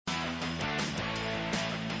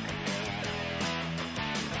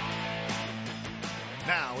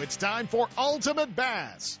Now it's time for Ultimate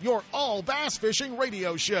Bass, your all bass fishing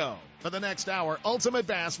radio show. For the next hour, Ultimate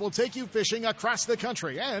Bass will take you fishing across the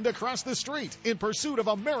country and across the street in pursuit of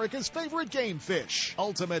America's favorite game fish.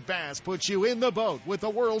 Ultimate Bass puts you in the boat with the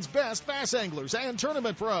world's best bass anglers and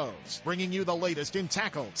tournament pros, bringing you the latest in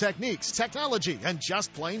tackle, techniques, technology, and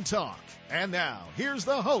just plain talk. And now, here's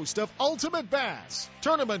the host of Ultimate Bass,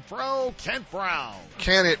 Tournament Pro Kent Brown.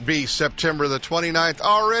 Can it be September the 29th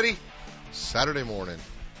already? Saturday morning.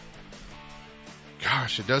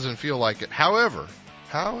 Gosh, it doesn't feel like it. However,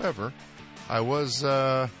 I was in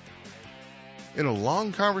a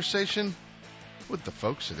long conversation with the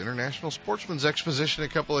folks at International Sportsman's Exposition a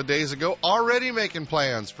couple of days ago, already making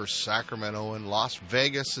plans for Sacramento and Las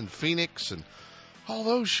Vegas and Phoenix and all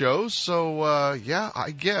those shows. So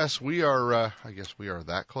I guess we are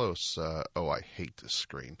that close. I hate this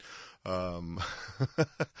screen. My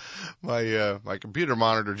computer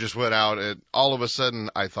monitor just went out, and all of a sudden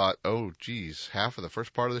I thought, oh geez, half of the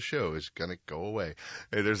first part of the show is gonna go away.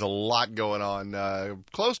 Hey, there's a lot going on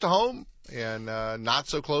close to home and not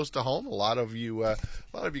so close to home. A lot of you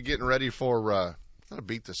getting ready for I'm gonna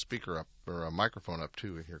beat the speaker up or a microphone up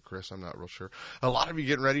too in here, Chris. I'm not real sure. A lot of you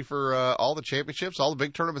getting ready for all the championships, all the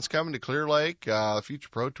big tournaments coming to Clear Lake, the Future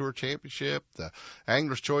Pro Tour Championship, the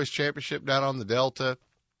Angler's Choice Championship down on the Delta,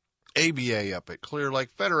 ABA up at Clear Lake,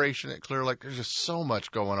 Federation at Clear Lake. There's just so much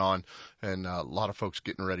going on, and a lot of folks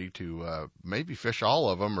getting ready to maybe fish all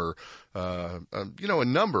of them or a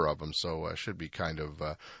number of them. So should be kind of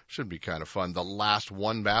fun. The last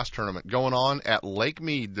one bass tournament going on at Lake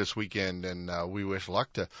Mead this weekend, and we wish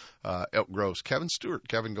luck to Elk Grove's Kevin Stewart.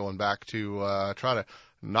 Kevin going back to try to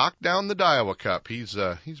knock down the Iowa Cup. He's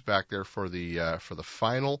back there for the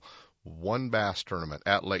final one bass tournament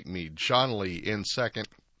at Lake Mead. Sean Lee in second.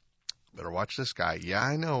 Better watch this guy. Yeah,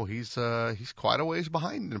 I know he's quite a ways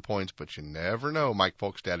behind in points, but you never know. Mike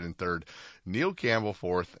Folkstad in third, Neil Campbell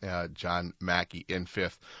fourth, John Mackey in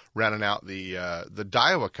fifth, rounding out the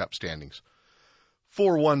Iowa Cup standings.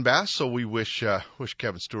 4-1 bass, so we wish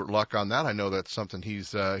Kevin Stewart luck on that. I know that's something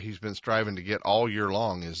he's been striving to get all year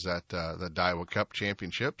long, is that the Iowa Cup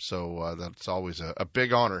championship. So that's always a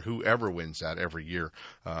big honor, whoever wins that every year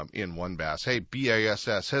in one bass. Hey,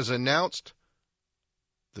 BASS has announced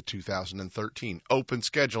the 2013 open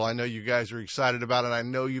schedule. I know you guys are excited about it. I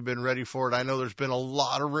know you've been ready for it. I know there's been a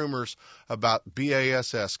lot of rumors about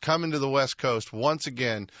BASS coming to the West Coast once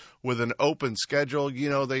again with an open schedule. You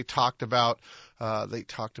know, they talked about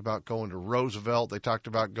going to Roosevelt. They talked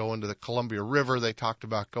about going to the Columbia River. They talked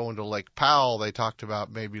about going to Lake Powell. They talked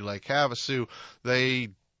about maybe Lake Havasu. They're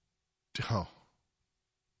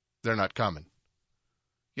not coming.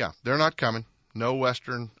 Yeah, they're not coming. No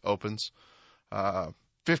Western Opens.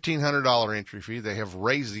 $1,500 entry fee. They have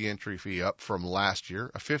raised the entry fee up from last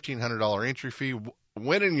year. A $1,500 entry fee.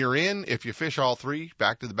 Winning, you're in. If you fish all three,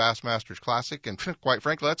 back to the Bassmasters Classic. And quite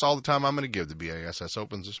frankly, that's all the time I'm going to give the BASS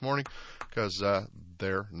Opens this morning, because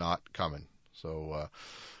they're not coming. So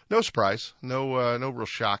no surprise, no real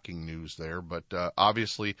shocking news there, but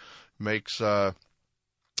obviously makes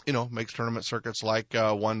tournament circuits like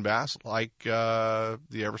One Bass, like the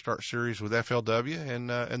EverStart Series with FLW,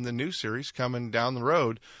 and the new series coming down the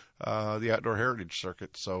road, the Outdoor Heritage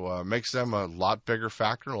Circuit. So makes them a lot bigger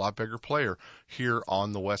factor, a lot bigger player here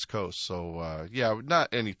on the West Coast. So not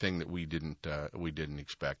anything that we didn't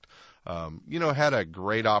expect. Had a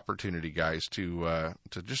great opportunity, guys, to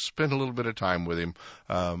just spend a little bit of time with him.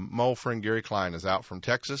 My old friend Gary Klein is out from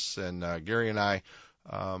Texas, and Gary and I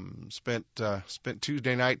spent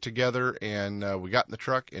Tuesday night together, and we got in the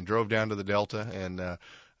truck and drove down to the Delta and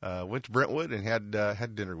went to Brentwood and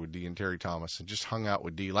had dinner with Dee and Terry Thomas and just hung out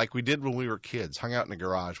with Dee like we did when we were kids. Hung out in the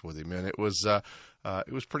garage with him, and it was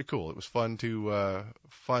pretty cool. It was fun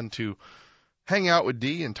to hang out with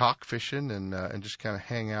Dee and talk fishing and just kind of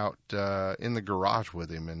hang out in the garage with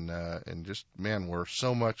him, and just, man, where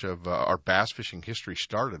so much of our bass fishing history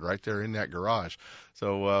started right there in that garage.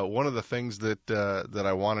 So one of the things that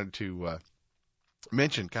I wanted to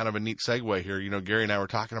mention, kind of a neat segue here, Gary and I were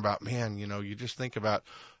talking about, man, you just think about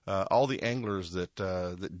all the anglers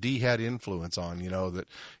that Dee had influence on, that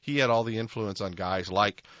he had all the influence on guys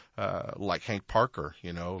like Hank Parker,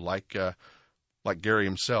 like Gary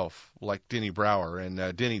himself, like Denny Brower,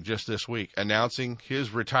 and Denny just this week announcing his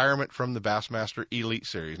retirement from the Bassmaster Elite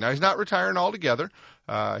Series. Now, he's not retiring altogether.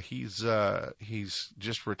 He's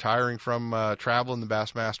just retiring from traveling the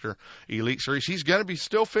Bassmaster Elite Series. He's going to be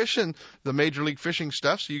still fishing the Major League Fishing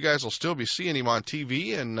stuff, so you guys will still be seeing him on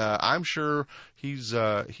TV, and I'm sure he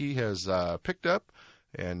has picked up,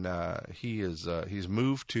 and he's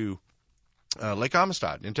moved to Lake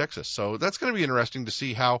Amistad in Texas. So that's going to be interesting to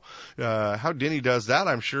see how Denny does that.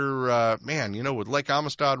 I'm sure, with Lake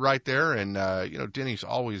Amistad right there, and Denny's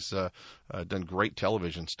always done great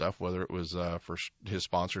television stuff, whether it was for his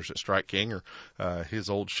sponsors at Strike King or his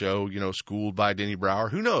old show, Schooled by Denny Brower.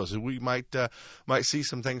 Who knows? We might see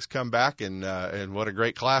some things come back, and what a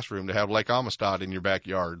great classroom to have Lake Amistad in your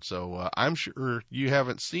backyard. So I'm sure you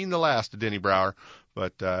haven't seen the last of Denny Brower,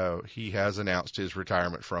 but he has announced his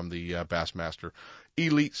retirement from the Bassmaster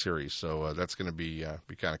Elite Series, so that's going to be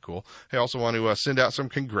kind of cool. I also want to send out some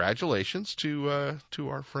congratulations to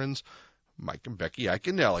our friends Mike and Becky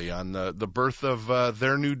Iaconelli on the birth of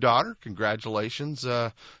their new daughter. Congratulations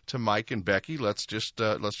to Mike and Becky. Let's just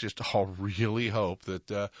all really hope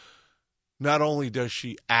that not only does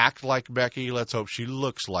she act like Becky, let's hope she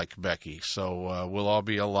looks like Becky. So we'll all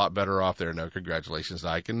be a lot better off there. No, congratulations,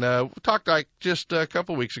 Ike. And we talked to Ike just a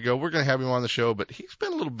couple weeks ago. We're going to have him on the show, but he's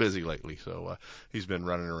been a little busy lately. So he's been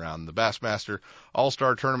running around. The Bassmaster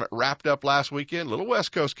All-Star Tournament wrapped up last weekend. Little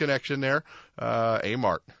West Coast connection there.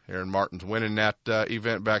 Aaron Martin's winning that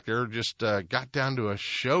event back there. Just got down to a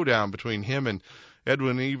showdown between him and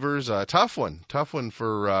Edwin Evers. Tough one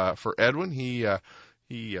for Edwin. He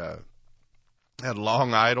had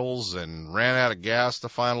long idles and ran out of gas the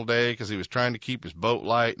final day because he was trying to keep his boat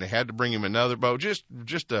light, and they had to bring him another boat. Just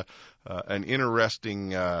an interesting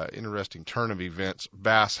turn of events.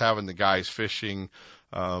 Bass having the guys fishing.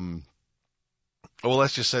 Well,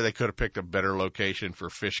 let's just say they could have picked a better location for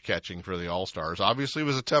fish catching for the All-Stars. Obviously, it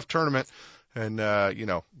was a tough tournament, and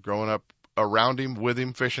growing up around him, with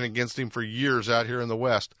him, fishing against him for years out here in the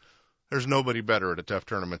West, there's nobody better at a tough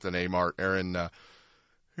tournament than Aaron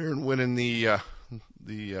winning the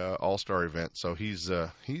All-Star event. So he's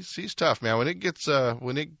tough, man. When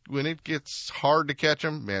it gets hard to catch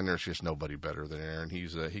him, man, there's just nobody better than Aaron.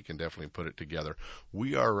 He can definitely put it together.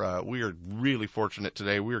 We are really fortunate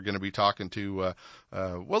today. We are going to be talking to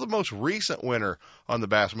the most recent winner on the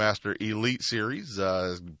Bassmaster Elite Series.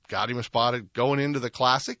 Got him spotted going into the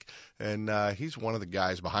Classic, and he's one of the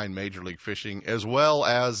guys behind Major League Fishing, as well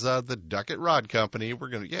as the Duckett Rod Company. We're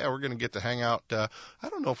gonna get to hang out. I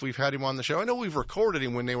don't know if we've had him on the show. I know we've recorded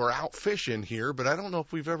him when they were out fishing here, but I don't know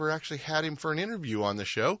if we've ever actually had him for an interview on the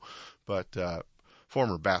show. But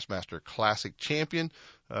former Bassmaster Classic champion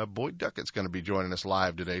Boyd Duckett's going to be joining us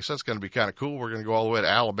live today, so that's going to be kind of cool. We're going to go all the way to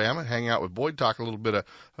Alabama, hang out with Boyd, talk a little bit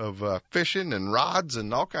of fishing and rods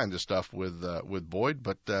and all kinds of stuff with Boyd.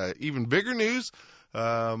 But even bigger news,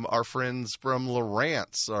 our friends from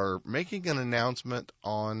Lowrance are making an announcement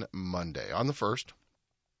on Monday, on the 1st,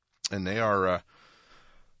 and they are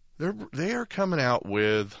coming out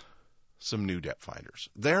with some new depth finders.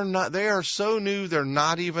 They are so new they're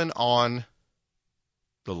not even on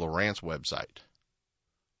the Lowrance website.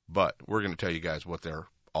 But we're going to tell you guys what they're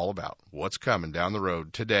all about, what's coming down the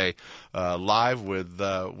road today, live with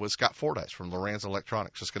Scott Fordice from Lowrance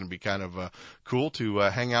Electronics. It's going to be kind of cool to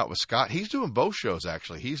hang out with Scott. He's doing both shows,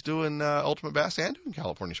 actually. He's doing Ultimate Bass and doing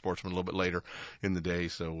California Sportsman a little bit later in the day,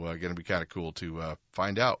 so going to be kind of cool to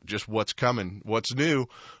find out just what's coming, what's new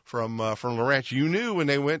from Lowrance. You knew when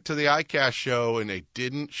they went to the ICAST show and they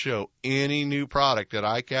didn't show any new product at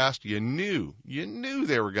ICAST, you knew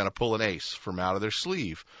they were going to pull an ace from out of their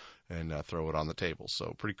sleeve and throw it on the table.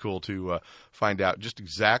 So pretty cool to find out just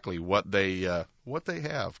exactly what they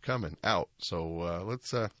have coming out. So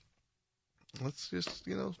let's just,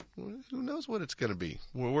 who knows what it's going to be.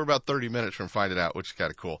 We're about 30 minutes from finding out, which is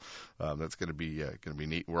kind of cool. That's going to be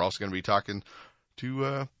neat. We're also going to be talking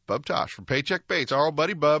to Bub Tosh from Paycheck Baits, our old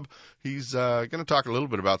buddy Bub. He's going to talk a little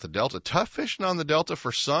bit about the Delta. Tough fishing on the Delta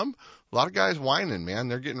for some. A lot of guys whining, man.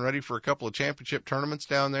 They're getting ready for a couple of championship tournaments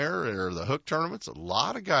down there, or the hook tournaments. A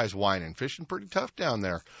lot of guys whining, fishing pretty tough down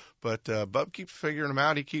there. But Bub keeps figuring them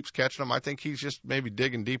out. He keeps catching them. I think he's just maybe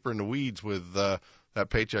digging deeper in the weeds with that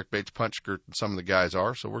Paycheck Baits punch skirt than some of the guys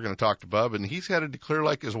are. So we're going to talk to Bub, and he's headed to Clear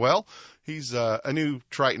Lake as well. He's a new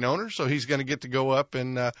Triton owner, so he's going to get to go up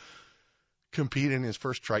and compete in his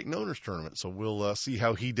first Triton Owners Tournament. So we'll see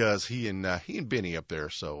how he does, he and Benny up there.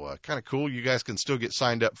 So kind of cool. You guys can still get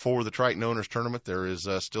signed up for the Triton Owners Tournament. There is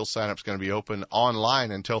still sign-ups going to be open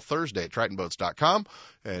online until Thursday at TritonBoats.com.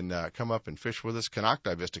 And come up and fish with us.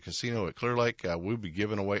 Canocti Vista Casino at Clear Lake. We'll be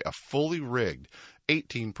giving away a fully rigged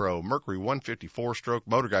 18 Pro Mercury 154-stroke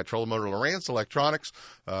Motor Guide trolling motor, Lowrance Electronics,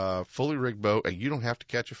 fully rigged boat, and you don't have to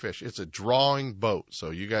catch a fish. It's a drawing boat,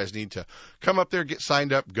 so you guys need to come up there, get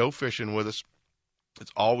signed up, go fishing with us.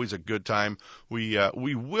 It's always a good time. We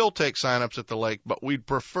will take sign-ups at the lake, but we'd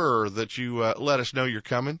prefer that you let us know you're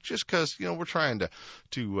coming, just because we're trying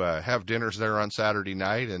to have dinners there on Saturday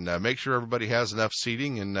night and make sure everybody has enough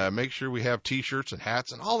seating and make sure we have T-shirts and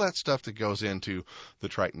hats and all that stuff that goes into the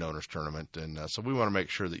Triton Owners Tournament. And so we want to make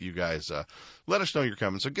sure that you guys let us know you're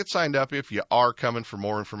coming. So get signed up if you are coming. For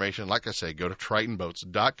more information, like I say, go to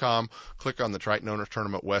TritonBoats.com, click on the Triton Owners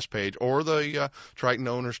Tournament West page or the Triton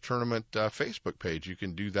Owners Tournament Facebook page. You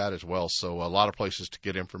can do that as well. So a lot of places to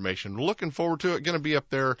get information. Looking forward to it. Going to be up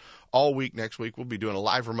there all week next week. We'll be doing a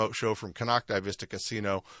live remote show from Canocti Vista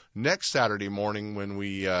Casino next Saturday morning when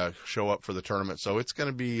we show up for the tournament. So it's going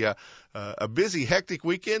to be a busy, hectic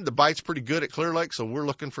weekend. The bite's pretty good at Clear Lake, so we're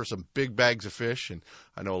looking for some big bags of fish. And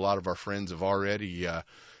I know a lot of our friends have already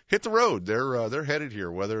hit the road. They're headed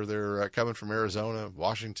here, whether they're coming from Arizona,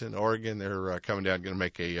 Washington, Oregon. They're coming down, going to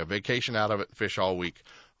make a vacation out of it, fish all week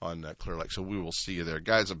on Clear Lake. So we will see you there.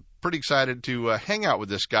 Guys, I'm pretty excited to hang out with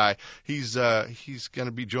this guy. He's going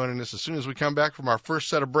to be joining us as soon as we come back from our first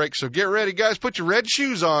set of breaks. So get ready, guys. Put your red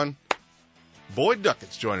shoes on. Boyd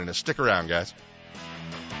Duckett's joining us. Stick around, guys.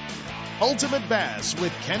 Ultimate Bass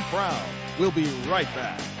with Kent Brown. We'll be right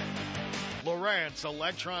back. Lowrance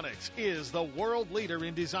Electronics is the world leader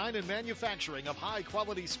in design and manufacturing of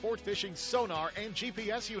high-quality sport fishing sonar and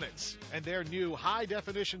GPS units. And their new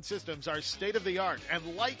high-definition systems are state-of-the-art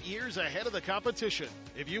and light years ahead of the competition.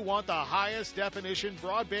 If you want the highest definition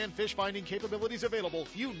broadband fish finding capabilities available,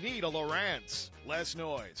 you need a Lowrance. Less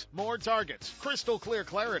noise, more targets, crystal clear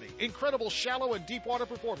clarity, incredible shallow and deep water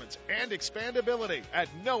performance, and expandability at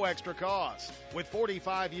no extra cost. With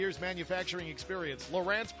 45 years manufacturing experience,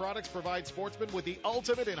 Lowrance products provide sportsmen with the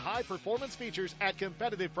ultimate in high-performance features at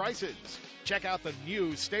competitive prices. Check out the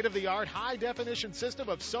new state-of-the-art high-definition system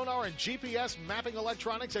of sonar and GPS mapping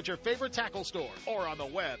electronics at your favorite tackle store or on the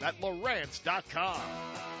web at Lowrance.com.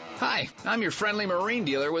 Hi, I'm your friendly marine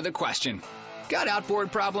dealer with a question. Got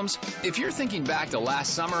outboard problems? If you're thinking back to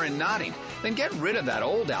last summer and nodding, then get rid of that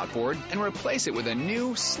old outboard and replace it with a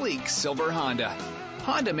new, sleek silver Honda.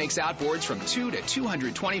 Honda makes outboards from 2 to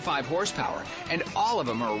 225 horsepower, and all of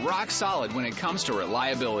them are rock solid when it comes to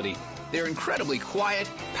reliability. They're incredibly quiet,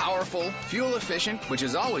 powerful, fuel efficient, which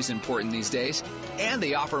is always important these days, and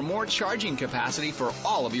they offer more charging capacity for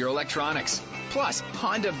all of your electronics. Plus,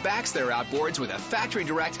 Honda backs their outboards with a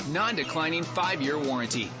factory-direct, non-declining 5-year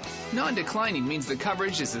warranty. Non-declining means the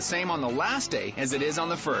coverage is the same on the last day as it is on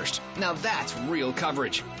the first. Now that's real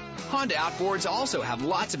coverage. Honda outboards also have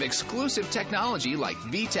lots of exclusive technology like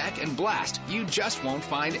VTEC and Blast you just won't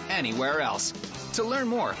find anywhere else. To learn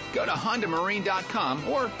more, go to HondaMarine.com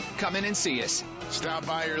or come in and see us. Stop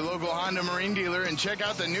by your local Honda Marine dealer and check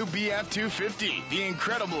out the new BF250, the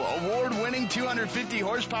incredible award-winning 250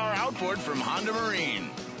 horsepower outboard from Honda Marine.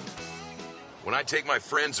 When I take my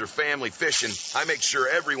friends or family fishing, I make sure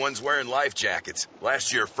everyone's wearing life jackets.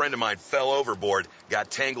 Last year, a friend of mine fell overboard,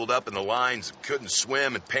 got tangled up in the lines, couldn't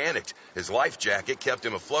swim, and panicked. His life jacket kept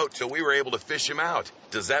him afloat till we were able to fish him out.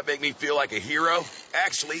 Does that make me feel like a hero?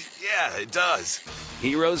 Actually, yeah, it does.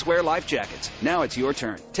 Heroes wear life jackets. Now it's your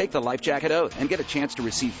turn. Take the life jacket oath and get a chance to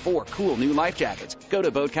receive 4 cool new life jackets. Go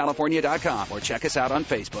to BoatCalifornia.com or check us out on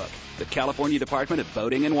Facebook. The California Department of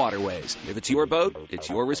Boating and Waterways. If it's your boat, it's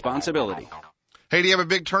your responsibility. Hey, do you have a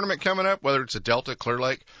big tournament coming up, whether it's a Delta, Clear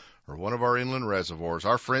Lake, or one of our inland reservoirs?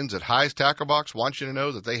 Our friends at High's Tackle Box want you to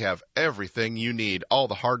know that they have everything you need, all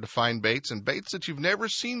the hard-to-find baits and baits that you've never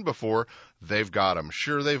seen before. They've got them.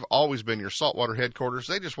 Sure, they've always been your saltwater headquarters.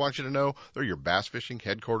 They just want you to know they're your bass fishing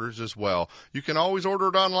headquarters as well. You can always order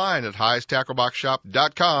it online at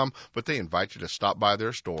HighsTackleBoxShop.com, but they invite you to stop by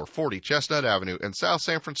their store, 40 Chestnut Avenue in South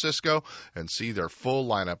San Francisco, and see their full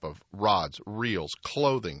lineup of rods, reels,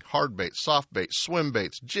 clothing, hard baits, soft baits, swim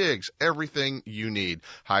baits, jigs, everything you need.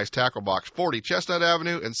 High's Tackle Box, 40 Chestnut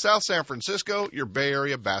Avenue in South San Francisco, your Bay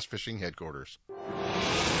Area bass fishing headquarters.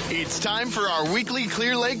 It's time for our weekly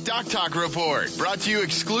Clear Lake Dock Talk Report, brought to you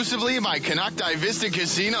exclusively by Canocti Vista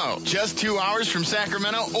Casino, just 2 hours from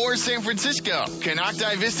Sacramento or San Francisco.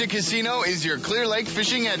 Canocti Vista Casino is your Clear Lake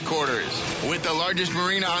fishing headquarters. With the largest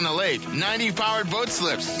marina on the lake, 90 powered boat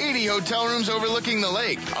slips, 80 hotel rooms overlooking the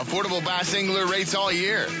lake, affordable bass angler rates all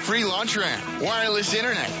year, free launch ramp, wireless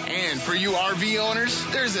internet, and for you RV owners,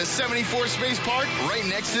 there's a 74 space park right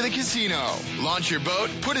next to the casino. Launch your boat,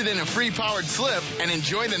 put it in a free powered slip, and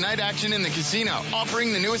enjoy the night action in the casino,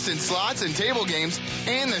 offering the newest in slots and table games,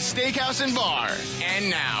 and the steakhouse and bar. And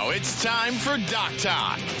now it's time for Dock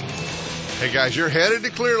Talk. Hey guys, you're headed to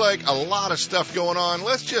Clear Lake. A lot of stuff going on.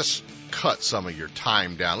 Let's just cut some of your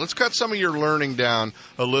time down. Let's cut some of your learning down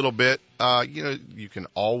a little bit. You can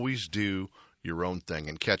always do your own thing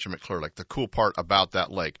and catch them at Clear Lake. The cool part about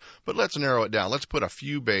that lake. But let's narrow it down. Let's put a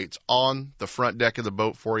few baits on the front deck of the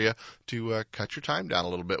boat for you to cut your time down a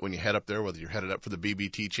little bit when you head up there, whether you're headed up for the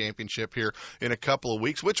BBT Championship here in a couple of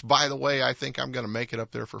weeks, which, by the way, I think I'm going to make it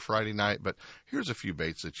up there for Friday night. But here's a few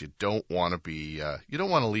baits that you don't want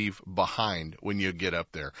to leave behind when you get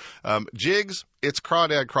up there. Jigs, it's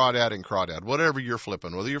crawdad, and crawdad. Whatever you're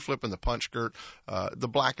flipping, whether you're flipping the punch skirt, the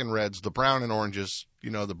black and reds, the brown and oranges,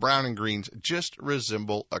 the brown and greens, just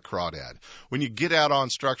resemble a crawdad. When you get out on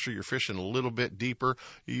structure, you're fishing a little bit deeper,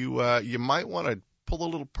 you might want to pull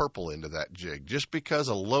a little purple into that jig, just because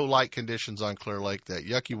of low light conditions on Clear Lake, that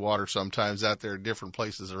yucky water sometimes out there in different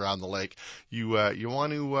places around the lake. You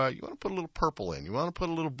want to put a little purple in. You want to put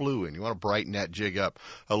a little blue in. You want to brighten that jig up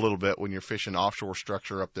a little bit when you're fishing offshore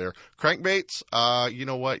structure up there. Crankbaits, you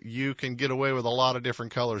know what? You can get away with a lot of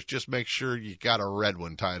different colors. Just make sure you got a red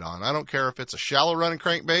one tied on. I don't care if it's a shallow running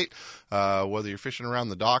crankbait, whether you're fishing around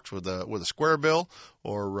the docks with a square bill,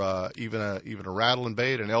 or even a rattling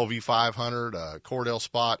bait, an LV500, a Cordell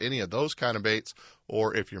Spot, any of those kind of baits,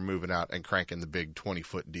 or if you're moving out and cranking the big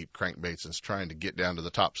 20-foot deep crankbaits and trying to get down to the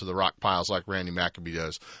tops of the rock piles like Randy McAbee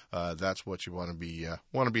does, that's what you want to be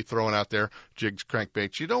throwing out there. Jigs,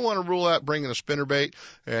 crankbaits. You don't want to rule out bringing a spinnerbait,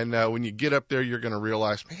 and when you get up there, you're going to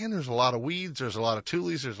realize, man, there's a lot of weeds, there's a lot of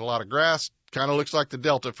tulies, there's a lot of grass. Kind of looks like the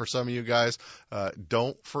Delta for some of you guys.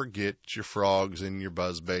 Don't forget your frogs and your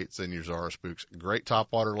buzz baits and your Zara spooks. Great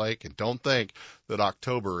topwater lake, and don't think that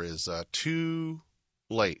October is too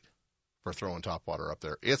late for throwing topwater up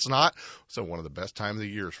there. It's not. So one of the best time of the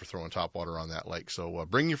years for throwing topwater on that lake. So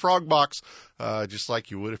bring your frog box just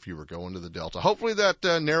like you would if you were going to the Delta. Hopefully that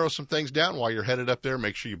narrows some things down while you're headed up there.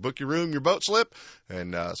 Make sure you book your room, your boat slip,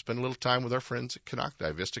 and spend a little time with our friends at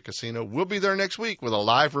Konocti Vista Casino. We'll be there next week with a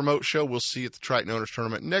live remote show. We'll see you at the Triton Owners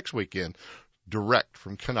Tournament next weekend, direct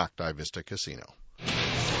from Konocti Vista Casino.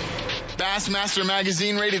 Bassmaster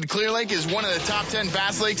Magazine rated Clear Lake as one of the top 10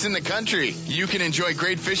 bass lakes in the country. You can enjoy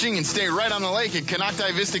great fishing and stay right on the lake at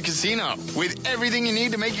Konocti Vista Casino. With everything you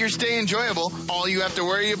need to make your stay enjoyable, all you have to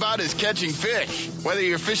worry about is catching fish. Whether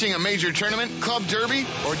you're fishing a major tournament, club derby,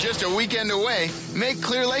 or just a weekend away, make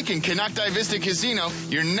Clear Lake and Konocti Vista Casino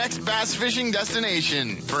your next bass fishing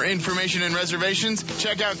destination. For information and reservations,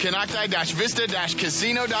 check out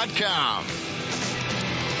konocti-vista-casino.com.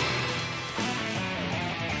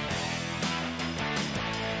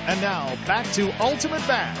 And now, back to Ultimate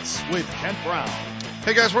Bass with Kent Brown.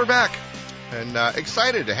 Hey guys, we're back, and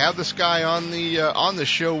excited to have this guy on the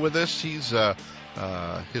show with us. He's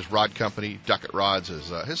his rod company, Duckett Rods,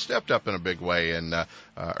 has stepped up in a big way and are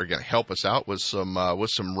going to help us out with some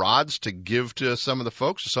rods to give to some of the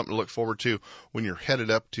folks. It's something to look forward to when you're headed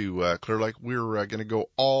up to Clear Lake. We're going to go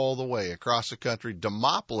all the way across the country,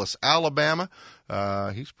 Demopolis, Alabama.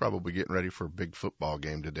 He's probably getting ready for a big football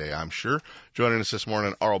game today, I'm sure. Joining us this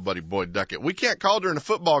morning, our old buddy Boyd Duckett. We can't call during a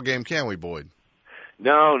football game, can we, Boyd?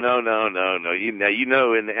 No. You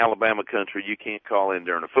know, in the Alabama country, you can't call in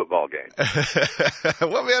during a football game.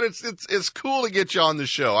 Well, man, it's cool to get you on the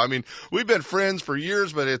show. I mean, we've been friends for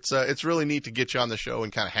years, but it's really neat to get you on the show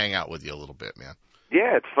and kind of hang out with you a little bit, man.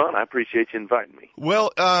 Yeah, it's fun. I appreciate you inviting me.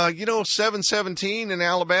 Well, 7:17 in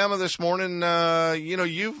Alabama this morning.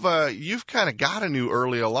 You've kind of got a new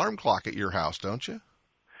early alarm clock at your house, don't you?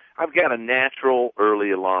 I've got a natural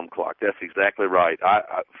early alarm clock. That's exactly right.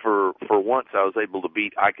 For once, I was able to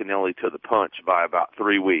beat Iaconelli to the punch by about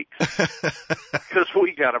 3 weeks because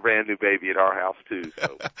we got a brand new baby at our house too.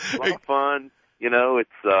 So a lot of fun.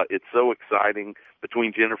 It's so exciting.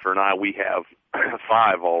 Between Jennifer and I, we have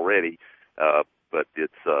 5 already. But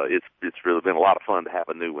it's really been a lot of fun to have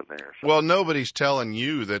a new one there. So. Well, nobody's telling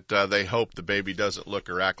you that they hope the baby doesn't look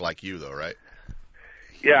or act like you, though, right?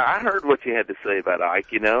 Yeah, I heard what you had to say about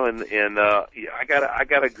Ike, and I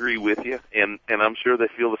gotta agree with you, and I'm sure they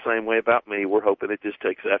feel the same way about me. We're hoping it just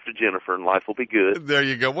takes after Jennifer, and life will be good. There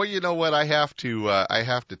you go. Well, you know what? I have to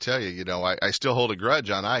tell you, I still hold a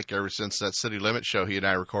grudge on Ike ever since that City Limit show he and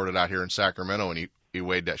I recorded out here in Sacramento, and he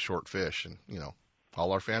weighed that short fish, and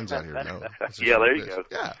all our fans out here know. Yeah, there you go.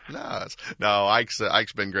 Yeah, no, Ike's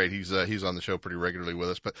been great. He's on the show pretty regularly with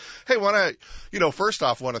us. But hey, first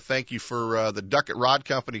off, want to thank you for the Duckett Rod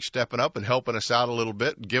Company stepping up and helping us out a little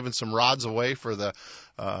bit, and giving some rods away for the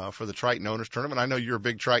Triton Owners Tournament. I know you're a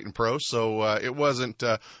big Triton pro, so it wasn't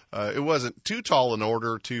too tall an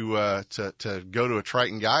order to go to a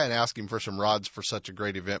Triton guy and ask him for some rods for such a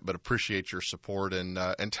great event. But appreciate your support, and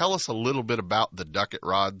tell us a little bit about the Duckett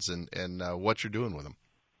rods and what you're doing with them.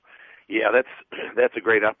 Yeah, that's a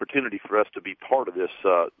great opportunity for us to be part of this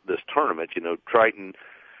tournament. Triton,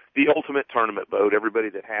 the ultimate tournament boat. Everybody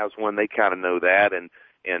that has one, they kind of know that, and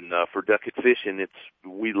And for Duckett Fishing,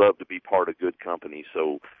 we love to be part of good company.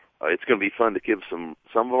 So it's going to be fun to give some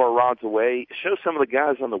of our rods away. Show some of the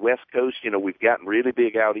guys on the West Coast. We've gotten really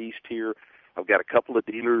big out east here. I've got a couple of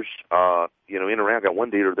dealers, in and around. I've got one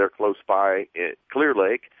dealer there close by at Clear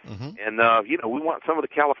Lake. Mm-hmm. And, we want some of the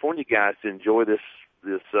California guys to enjoy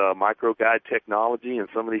this micro guide technology and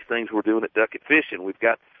some of these things we're doing at Duckett Fishing. We've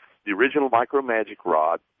got the original Micro Magic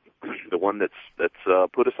rod, the one that's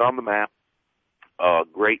put us on the map.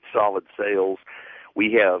 Great solid sales.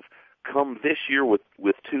 We have come this year with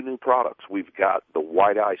two new products. We've got the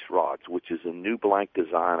white ice rods, which is a new blank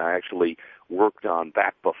design I actually worked on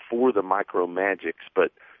back before the Micro Magics,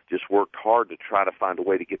 but just worked hard to try to find a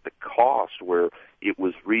way to get the cost where it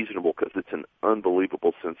was reasonable, because it's an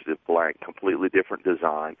unbelievable sensitive blank, completely different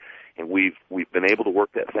design. And we've been able to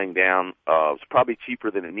work that thing down. It's probably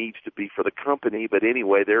cheaper than it needs to be for the company, but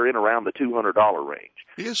anyway, they're in around the $200 range.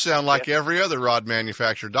 You sound like every other rod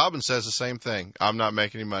manufacturer. Dobbin says the same thing. I'm not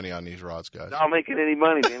making any money on these rods, guys. Not making any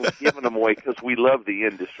money, man. We're giving them away because we love the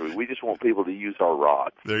industry. We just want people to use our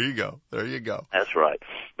rods. There you go. That's right.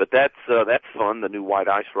 But that's fun. The new white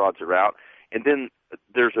ice rods are out. And then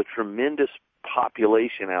there's a tremendous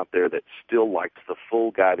population out there that still likes the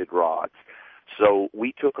full guided rods. So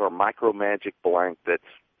we took our Micro Magic blank that's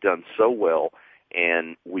done so well,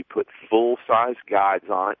 and we put full-size guides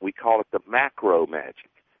on it. We call it the Macro Magic.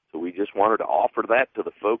 So we just wanted to offer that to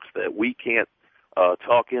the folks that we can't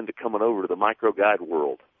talk into coming over to the micro guide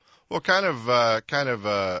world. Well, kind of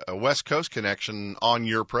a West Coast connection on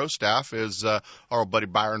your pro staff is our buddy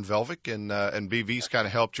Byron Velvick, and BV's kind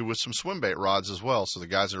of helped you with some swim bait rods as well. So the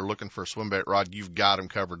guys that are looking for a swim bait rod, you've got them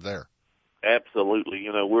covered there. Absolutely.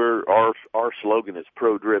 Our slogan is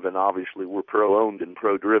pro-driven. Obviously, we're pro-owned and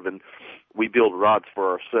pro-driven. We build rods for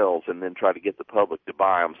ourselves and then try to get the public to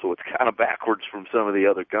buy them. So it's kind of backwards from some of the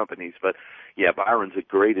other companies. But yeah, Byron's a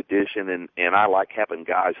great addition, and I like having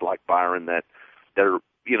guys like Byron that are,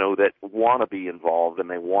 that want to be involved and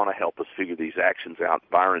they want to help us figure these actions out.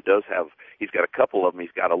 Byron he's got a couple of them. He's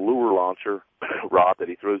got a lure launcher rod that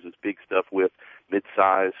he throws his big stuff with,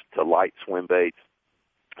 mid-size to light swim baits.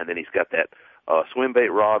 And then he's got that swim bait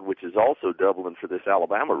rod, which is also doubling for this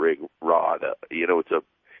Alabama rig rod. It's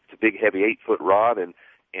a big, heavy 8-foot rod and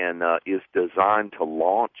is designed to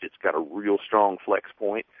launch. It's got a real strong flex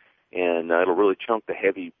point, and it'll really chunk the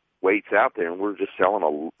heavy weights out there. And we're just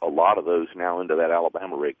selling a lot of those now into that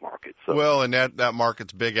Alabama rig market. So. Well, and that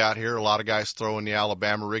market's big out here. A lot of guys throwing the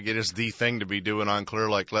Alabama rig. It is the thing to be doing on Clear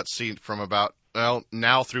Lake. Let's see from about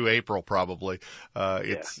now through April probably.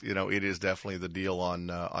 It is definitely the deal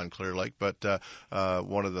on Clear Lake. But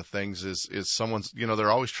one of the things is someone's,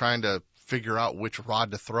 they're always trying to figure out which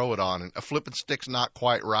rod to throw it on, and a flipping stick's not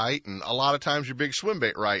quite right, and a lot of times your big swim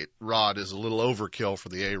bait rod is a little overkill for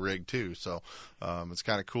the A rig too. So it's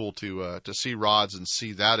kind of cool to see rods and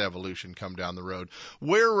see that evolution come down the road.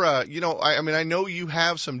 Where I know you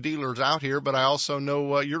have some dealers out here, but I also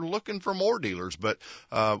know you're looking for more dealers. But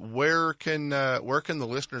where can the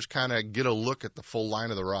listeners kind of get a look at the full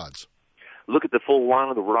line of the rods? Look at the full line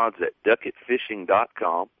of the rods at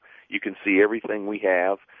DuckettFishing.com. You can see everything we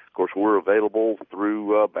have. Of course, we're available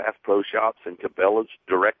through Bass Pro Shops and Cabela's,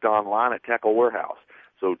 direct online at Tackle Warehouse.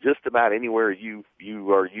 So just about anywhere you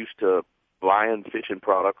are used to buying fishing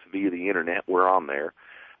products via the internet, we're on there.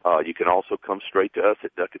 You can also come straight to us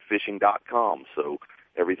at DuckettFishing.com. So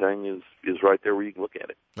everything is right there where you can look at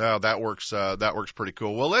it. Well, that works pretty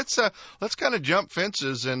cool. Well, let's kind of jump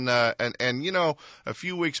fences and a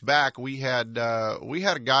few weeks back we had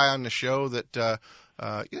a guy on the show that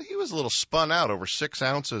he was a little spun out over 6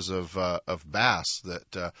 ounces of bass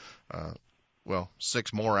that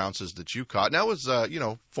 6 more ounces that you caught. And that was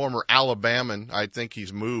former Alabaman. I think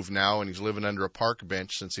he's moved now and he's living under a park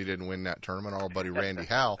bench since he didn't win that tournament. Our buddy Randy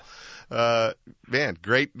Howell. Man,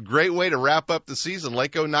 great way to wrap up the season.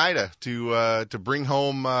 Lake Oneida to bring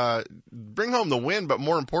home the win, but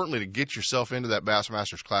more importantly to get yourself into that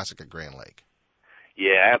Bassmasters Classic at Grand Lake.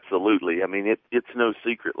 Yeah, absolutely. I mean, it's no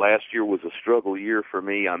secret. Last year was a struggle year for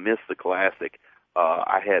me. I missed the Classic.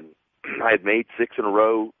 I had made 6 in a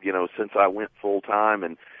row, since I went full time,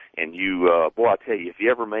 and I tell you, if you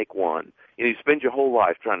ever make one, you spend your whole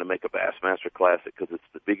life trying to make a Bassmaster Classic because it's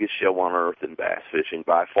the biggest show on earth in bass fishing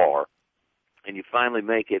by far, and you finally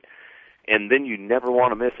make it, and then you never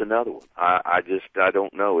want to miss another one. I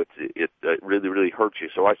don't know. It really, really hurts you.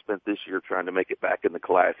 So I spent this year trying to make it back in the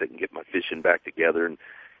Classic and get my fishing back together, and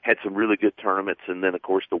had some really good tournaments, and then of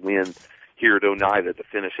course the win here at Oneida to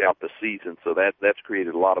finish out the season. So that's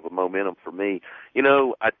created a lot of a momentum for me.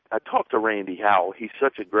 I talked to Randy Howell. He's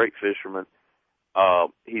such a great fisherman.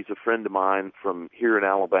 He's a friend of mine from here in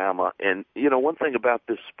Alabama. And, one thing about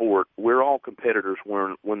this sport, we're all competitors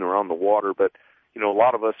when they're on the water, but, a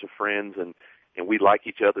lot of us are friends and we like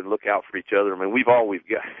each other and look out for each other. I mean,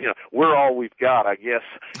 we're all we've got, I guess,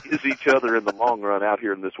 is each other in the long run out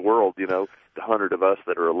here in this world, the 100 of us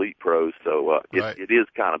that are elite pros. So, right. it is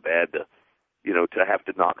kind of bad to have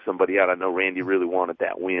to knock somebody out. I know Randy really wanted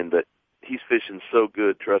that win, but he's fishing so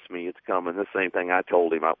good. Trust me, it's coming. The same thing I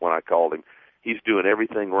told him when I called him. He's doing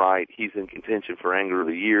everything right. He's in contention for Angler of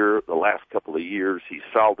the Year the last couple of years. He's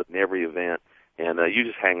solid in every event. And you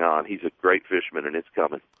just hang on. He's a great fisherman, and it's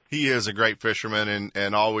coming. He is a great fisherman,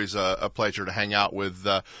 and always a pleasure to hang out with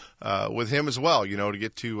him as well. To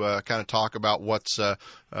get to kind of talk about what's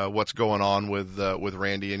going on with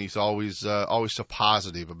Randy, and he's always so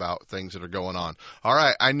positive about things that are going on. All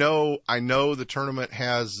right, I know the tournament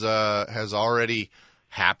has already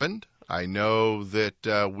happened. I know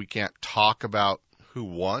that we can't talk about who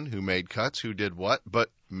won, who made cuts, who did what, but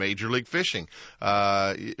Major League Fishing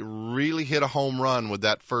really hit a home run with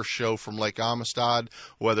that first show from Lake Amistad.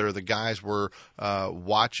 Whether the guys were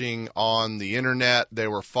watching on the internet, they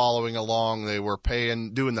were following along, they were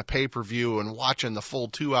doing the pay-per-view and watching the full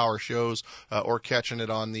 2-hour shows, or catching it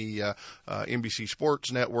on the NBC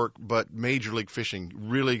Sports Network. But Major League Fishing,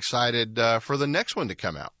 really excited for the next one to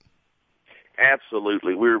come out.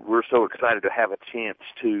 Absolutely. We're so excited to have a chance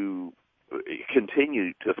to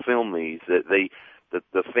continue to film these. That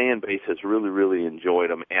the fan base has really, really enjoyed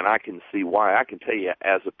them, and I can see why. I can tell you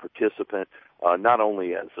as a participant, not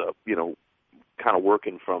only as a, kind of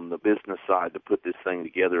working from the business side to put this thing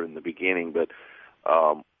together in the beginning, but,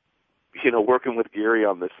 working with Gary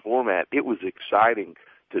on this format, it was exciting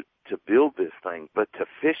to build this thing, but to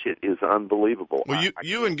fish it is unbelievable. Well,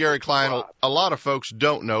 you and Gary Klein, a lot of folks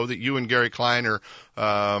don't know that you and Gary Klein are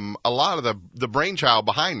a lot of the brainchild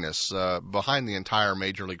behind this, behind the entire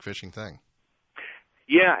Major League Fishing thing.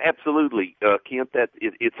 Yeah, absolutely, Kent.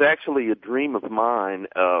 It's actually a dream of mine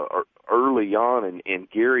early on, and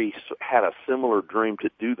Gary had a similar dream to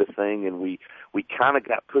do the thing, and we kind of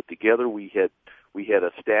got put together. We had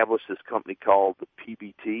established this company called the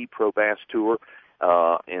PBT, Pro Bass Tour,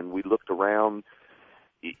 and we looked around.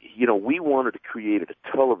 We wanted to create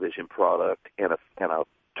a television product and a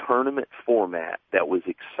tournament format that was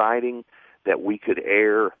exciting, that we could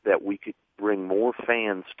air, that we could bring more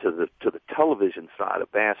fans to the television side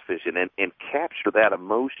of bass fishing and capture that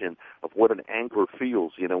emotion of what an angler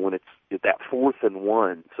feels, when it's that 4th and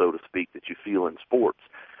 1, so to speak, that you feel in sports.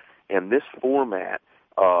 And this format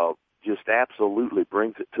just absolutely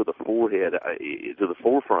brings it to the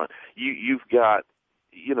forefront. You've got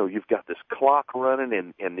this clock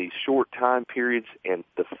running and these short time periods, and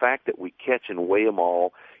the fact that we catch and weigh them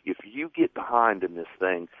all. If you get behind in this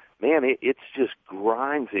thing, man, it's just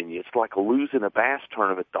grinds in you. It's like losing a bass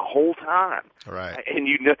tournament the whole time. Right. And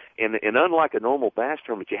and unlike a normal bass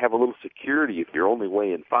tournament, you have a little security if you're only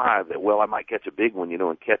weighing 5 that, I might catch a big one,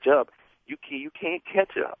 and catch up. You can't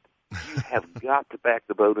catch up. You have got to back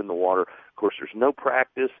the boat in the water. Of course, there's no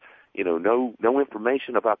practice. No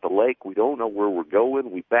information about the lake. We don't know where we're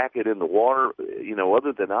going. We back it in the water.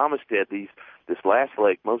 Other than Amistad, this last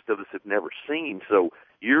lake, most of us have never seen. So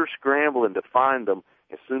you're scrambling to find them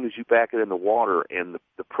as soon as you back it in the water, and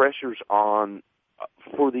the pressure's on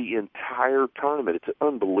for the entire tournament. It's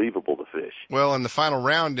unbelievable to fish. Well, in the final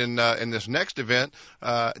round in this next event,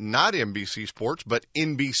 not NBC Sports, but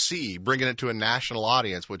NBC, bringing it to a national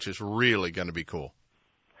audience, which is really going to be cool.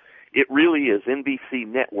 It really is. NBC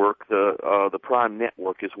Network, the Prime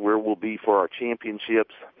Network, is where we'll be for our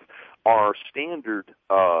championships. Our standard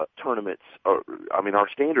tournaments, our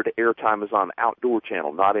standard airtime is on Outdoor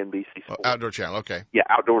Channel, not NBC Sports. Outdoor Channel, okay. Yeah,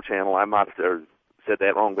 Outdoor Channel. I might have said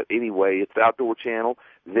that wrong, but anyway, it's Outdoor Channel.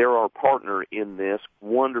 They're our partner in this.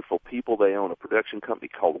 Wonderful people. They own a production company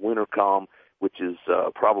called Wintercom, which has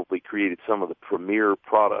probably created some of the premier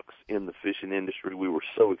products in the fishing industry. We were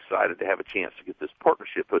so excited to have a chance to get this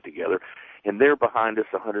partnership put together, and they're behind us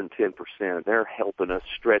 110%. They're helping us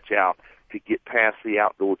stretch out to get past the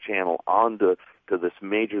Outdoor Channel onto this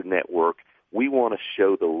major network. We want to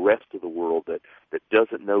show the rest of the world that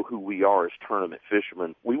doesn't know who we are as tournament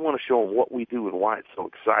fishermen. We want to show them what we do and why it's so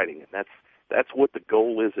exciting, and that's what the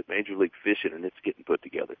goal is at Major League Fishing, and it's getting put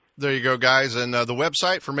together. There you go, guys. And the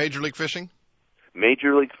website for Major League Fishing?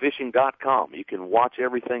 MajorLeagueFishing.com. You can watch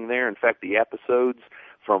everything there. In fact, the episodes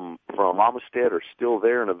from Amistad are still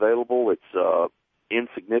there and available. It's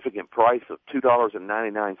insignificant price of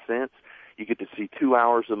 $2.99. You get to see 2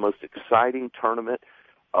 hours of the most exciting tournament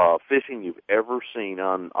fishing you've ever seen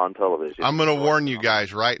on television. I'm going to warn you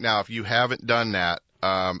guys right now, if you haven't done that,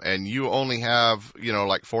 and you only have,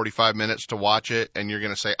 like 45 minutes to watch it, and you're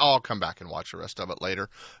going to say, oh, I'll come back and watch the rest of it later,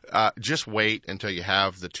 just wait until you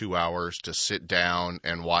have the 2 hours to sit down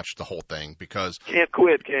and watch the whole thing, because can't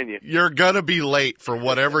quit, can you? You're going to be late for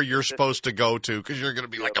whatever you're supposed to go to, because you're going to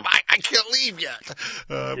be like, I can't leave yet.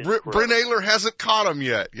 Bryn Ayler hasn't caught him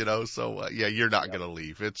yet, so you're not going to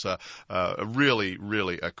leave. It's a really,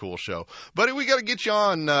 really a cool show. But we got to get you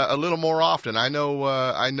on a little more often. I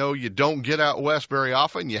know you don't get out west very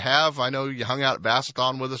often. You have. I know you hung out at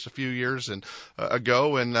Bassathon with us a few years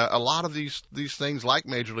ago, and a lot of these things like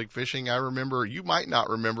Major League Fishing, I remember, you might not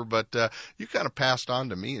remember, but you kind of passed on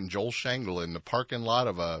to me and Joel Shangle in the parking lot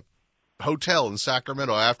of a hotel in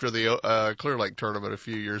Sacramento after the Clear Lake tournament a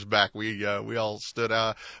few years back. We all stood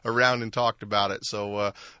around and talked about it.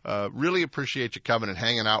 So really appreciate you coming and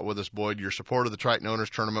hanging out with us, Boyd. Your support of the Triton Owners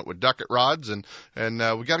Tournament with Duckett Rods, and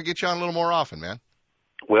we got to get you on a little more often, man.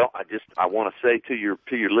 Well, I want to say to your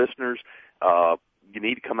listeners, you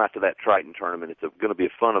need to come out to that Triton tournament. It's going to be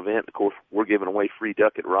a fun event. Of course, we're giving away free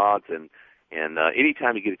Duckett rods, and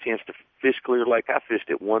anytime you get a chance to fish Clear Lake, I fished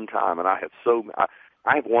it one time, and I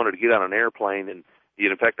have wanted to get on an airplane, and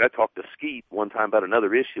in fact, I talked to Skeet one time about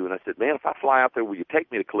another issue, and I said, man, if I fly out there, will you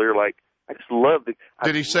take me to Clear Lake? I just love it.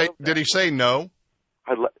 Did he say no?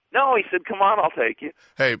 No, he said, come on, I'll take you.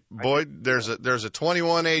 Hey, Boyd, there's a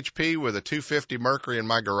 21 HP with a 250 Mercury in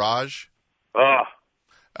my garage.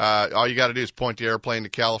 All you got to do is point the airplane to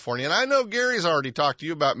California. And I know Gary's already talked to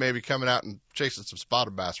you about maybe coming out and chasing some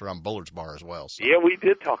spotted bass around Bullard's Bar as well. So. Yeah, we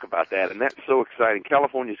did talk about that, and that's so exciting.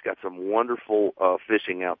 California's got some wonderful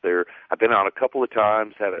fishing out there. I've been out a couple of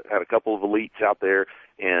times, had a couple of elites out there,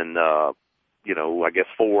 and I guess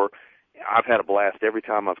 4. I've had a blast every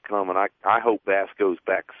time I've come, and I hope bass goes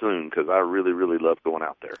back soon, because I really, really love going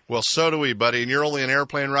out there. Well, so do we, buddy, and you're only an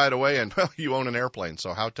airplane ride away, and, well, you own an airplane,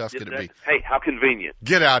 so how tough could it be? Hey, how convenient.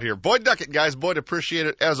 Get out here. Boyd Duckett, guys. Boyd, appreciate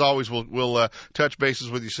it. As always, we'll touch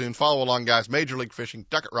bases with you soon. Follow along, guys. Major League Fishing,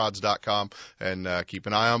 DuckettRods.com, and keep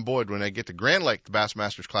an eye on Boyd when they get to Grand Lake, the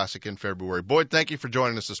Bassmasters Classic in February. Boyd, thank you for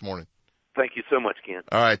joining us this morning. Thank you so much, Ken.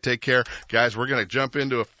 All right, take care. Guys, we're going to jump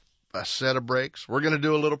into a set of breaks. We're going to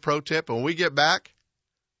do a little pro tip, and when we get back,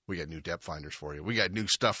 we got new depth finders for you. We got new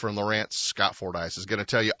stuff from Lowrance. Scott Fordice is going to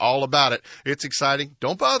tell you all about it. It's exciting.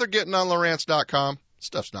 Don't bother getting on Lowrance.com.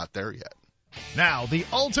 Stuff's not there yet. Now, the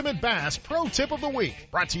Ultimate Bass Pro Tip of the Week,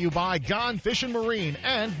 brought to you by Gone Fishing Marine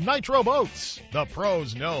and Nitro Boats. The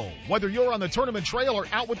pros know, whether you're on the tournament trail or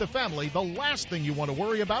out with the family, the last thing you want to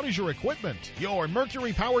worry about is your equipment. Your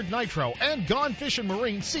Mercury-powered Nitro and Gone Fishing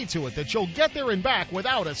Marine see to it that you'll get there and back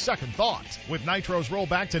without a second thought. With Nitros roll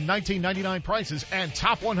back to $19.99 prices and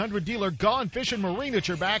top 100 dealer Gone Fishing Marine at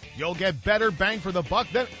your back, you'll get better bang for the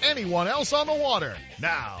buck than anyone else on the water.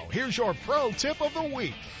 Now, here's your Pro Tip of the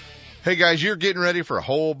Week. Hey guys, you're getting ready for a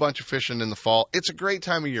whole bunch of fishing in the fall. It's a great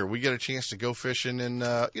time of year. We get a chance to go fishing, and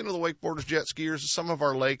the wakeboarders, jet skiers, some of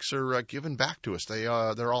our lakes are giving back to us.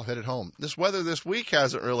 They're all headed home. This weather this week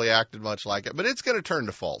hasn't really acted much like it, but it's going to turn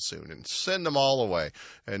to fall soon and send them all away.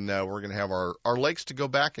 And we're going to have our lakes to go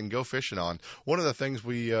back and go fishing on. One of the things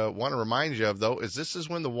we want to remind you of, though, is this is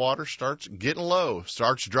when the water starts getting low,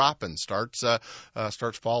 starts dropping, starts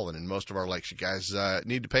falling in most of our lakes. You guys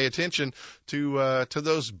need to pay attention to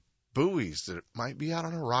those buoys that might be out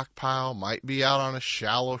on a rock pile, might be out on a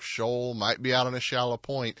shallow shoal, might be out on a shallow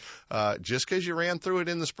point. Just because you ran through it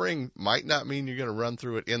in the spring might not mean you're going to run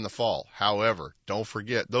through it in the fall. However, don't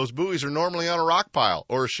forget, those buoys are normally on a rock pile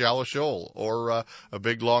or a shallow shoal or a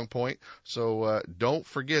big long point. So don't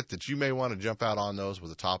forget that you may want to jump out on those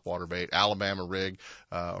with a topwater bait, Alabama rig,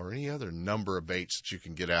 or any other number of baits that you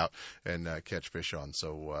can get out and catch fish on.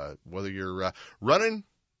 So whether you're running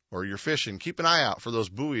or you're fishing, keep an eye out for those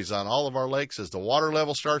buoys on all of our lakes as the water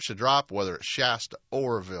level starts to drop, whether it's Shasta,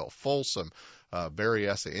 Oroville, Folsom,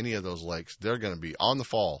 Berryessa, any of those lakes. They're going to be in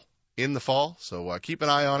the fall. So keep an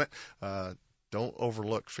eye on it. Don't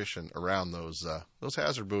overlook fishing around those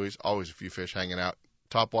hazard buoys. Always a few fish hanging out,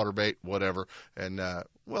 topwater bait, whatever. And,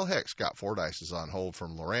 heck, Scott Fordice is on hold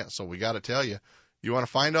from Lowrance. So we got to tell you, you want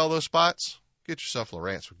to find all those spots? Get yourself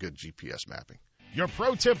Lowrance with good GPS mapping. Your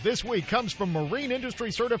pro tip this week comes from Marine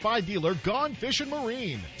Industry Certified dealer Gone Fishing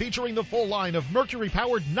Marine, featuring the full line of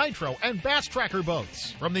Mercury-powered Nitro and Bass Tracker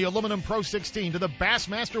boats. From the Aluminum Pro 16 to the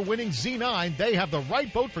Bassmaster winning Z9, they have the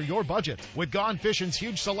right boat for your budget. With Gone Fishing's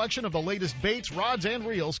huge selection of the latest baits, rods, and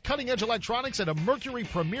reels, cutting-edge electronics, and a Mercury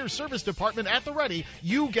Premier Service Department at the ready,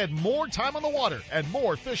 you get more time on the water and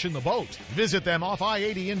more fish in the boat. Visit them off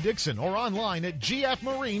I-80 in Dixon or online at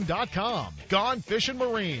gfmarine.com. Gone Fishing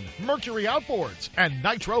Marine, Mercury Outboards, boards, and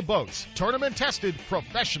nitro boats. Tournament tested,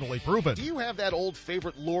 professionally proven. Do you have that old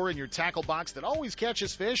favorite lure in your tackle box that always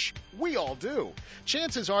catches fish? We all do.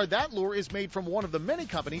 Chances are that lure is made from one of the many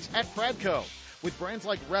companies at Pradco. With brands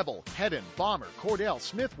like Rebel, Hedon, Bomber, Cordell,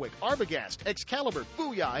 Smithwick, Arbogast, Excalibur,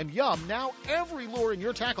 Booyah, and Yum, now every lure in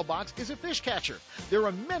your tackle box is a fish catcher. There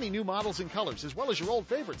are many new models and colors, as well as your old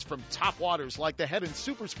favorites, from top waters like the Hedon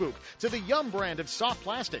Super Spook to the Yum brand of soft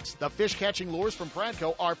plastics. The fish-catching lures from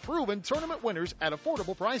Pradco are proven tournament winners at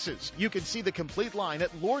affordable prices. You can see the complete line at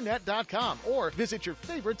lurenet.com or visit your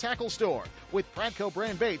favorite tackle store. With Pradco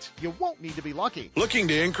brand baits, you won't need to be lucky. Looking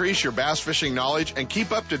to increase your bass fishing knowledge and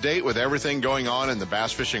keep up to date with everything going on in the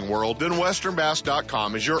bass fishing world? Then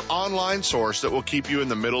westernbass.com is your online source that will keep you in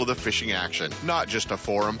the middle of the fishing action, not just a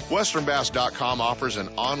forum. westernbass.com offers an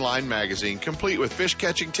online magazine complete with fish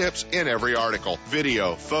catching tips in every article,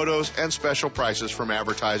 video, photos, and special prices from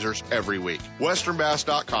advertisers every week.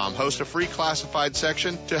 westernbass.com hosts a free classified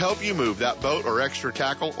section to help you move that boat or extra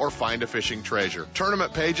tackle or find a fishing treasure.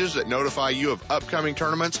 Tournament pages that notify you of upcoming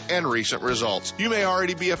tournaments and recent results. You may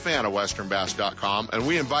already be a fan of westernbass.com, and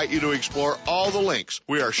we invite you to explore all the links.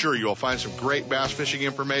 We are sure you'll find some great bass fishing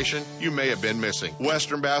information you may have been missing.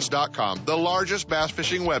 westernbass.com, the largest bass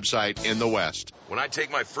fishing website in the West. When I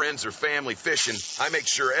take my friends or family fishing, I make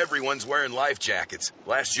sure everyone's wearing life jackets.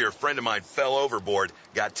 Last year, a friend of mine fell overboard,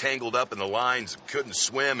 got tangled up in the lines, couldn't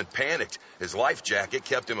swim, and panicked. His life jacket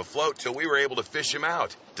kept him afloat till we were able to fish him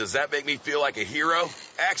out. Does that make me feel like a hero?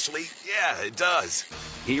 Actually, yeah, it does.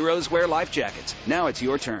 Heroes wear life jackets. Now it's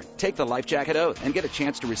your turn. Take the life jacket oath and get a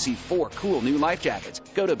chance to receive 4 cool new life jackets.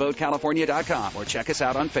 Go to BoatCalifornia.com or check us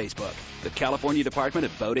out on Facebook. The California Department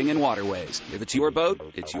of Boating and Waterways. If it's your boat,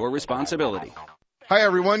 it's your responsibility. Hi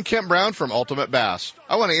everyone, Kent Brown from Ultimate Bass.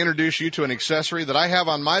 I want to introduce you to an accessory that I have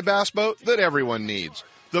on my bass boat that everyone needs.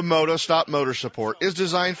 The MotoStop motor support is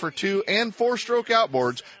designed for 2- and 4-stroke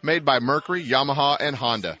outboards made by Mercury, Yamaha, and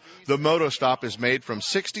Honda. The MotoStop is made from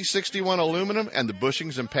 6061 aluminum, and the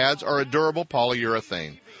bushings and pads are a durable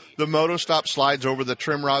polyurethane. The MotoStop slides over the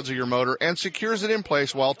trim rods of your motor and secures it in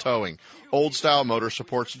place while towing. Old-style motor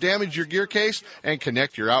supports damage your gear case and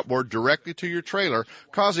connect your outboard directly to your trailer,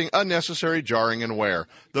 causing unnecessary jarring and wear.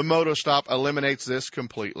 The MotoStop eliminates this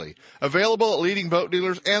completely. Available at leading boat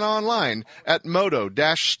dealers and online at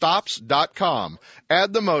moto-stops.com.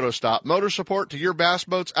 Add the MotoStop motor support to your bass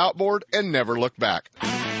boat's outboard and never look back.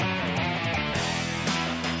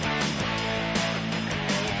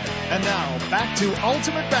 And now, back to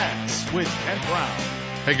Ultimate Bass with Kent Brown.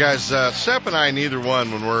 Hey guys, Sepp and I, neither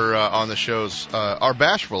one, when we're on the shows, are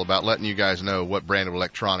bashful about letting you guys know what brand of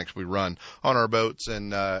electronics we run on our boats,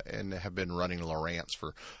 and have been running Lowrance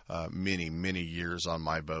for many years on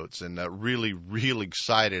my boats, and really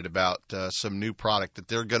excited about some new product that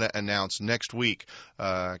they're going to announce next week,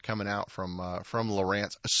 coming out from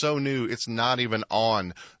Lowrance. So new, it's not even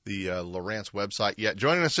on the Lowrance website yet.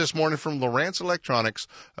 Joining us this morning from Lowrance Electronics,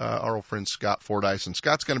 our old friend Scott Fordice, and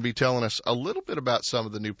Scott's going to be telling us a little bit about some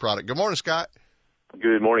of the new product. Good morning, Scott.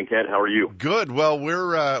 Good morning, Kent. How are you? Good. Well,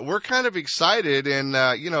 we're kind of excited, and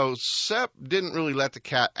Sepp didn't really let the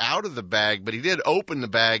cat out of the bag, but he did open the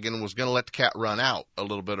bag and was going to let the cat run out a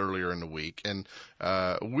little bit earlier in the week. And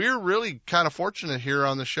we're really kind of fortunate here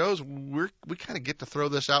on the shows. We kind of get to throw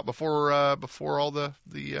this out before all the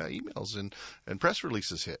emails and press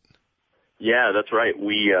releases hit. Yeah, that's right.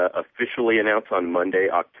 We officially announced on Monday,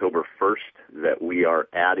 October 1st, that we are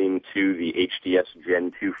adding to the HDS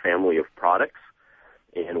Gen 2 family of products,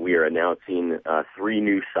 and we are announcing 3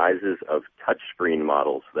 new sizes of touchscreen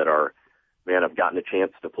models that are, man, I've gotten a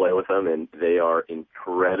chance to play with them, and they are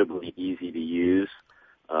incredibly easy to use.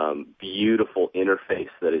 Beautiful interface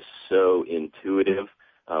that is so intuitive.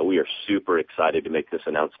 We are super excited to make this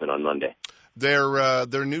announcement on Monday.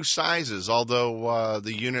 They're new sizes, although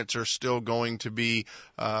the units are still going to be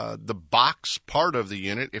the box part of the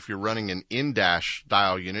unit. If you're running an in-dash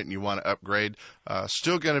dial unit and you want to upgrade,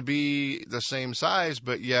 still going to be the same size,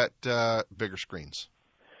 but yet bigger screens.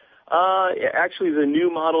 Actually, the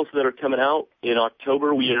new models that are coming out in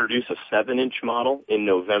October, we introduce a 7-inch model. In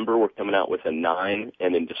November, we're coming out with a 9,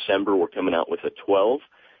 and in December, we're coming out with a 12.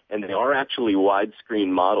 And they are actually widescreen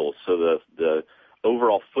models, so the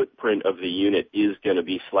overall footprint of the unit is going to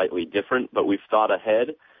be slightly different, but we've thought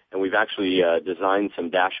ahead, and we've actually designed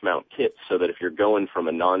some dash mount kits so that if you're going from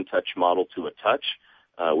a non-touch model to a touch,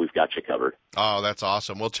 we've got you covered. Oh, that's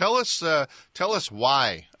awesome. Well, tell us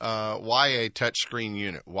why a touchscreen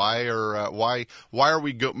unit? Why are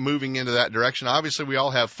we moving into that direction? Obviously, we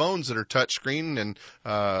all have phones that are touchscreen, and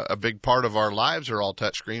a big part of our lives are all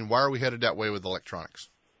touchscreen. Why are we headed that way with electronics?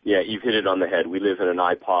 Yeah, you've hit it on the head. We live in an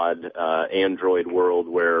iPod, Android world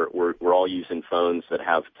where we're all using phones that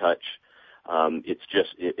have touch.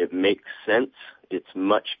 It makes sense. It's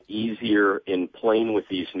much easier in playing with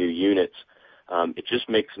these new units. It just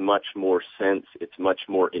makes much more sense. It's much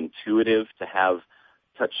more intuitive to have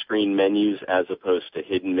touchscreen menus as opposed to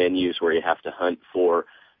hidden menus where you have to hunt for.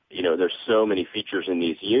 There's so many features in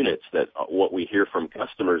these units that what we hear from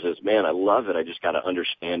customers is, man, I love it. I just got to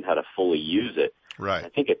understand how to fully use it. Right. I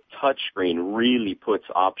think a touchscreen really puts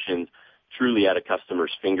options truly at a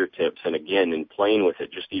customer's fingertips. And again, in playing with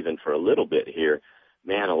it just even for a little bit here,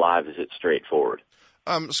 man alive, is it straightforward.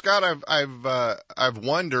 Scott, I've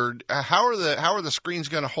wondered how are the screens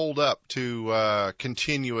going to hold up to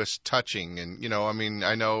continuous touching? And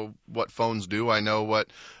I know what phones do. I know what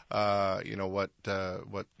other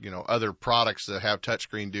products that have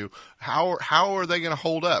touchscreen do. How are they going to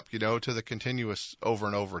hold up, to the continuous over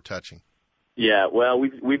and over touching? Yeah, well,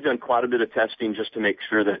 we've done quite a bit of testing just to make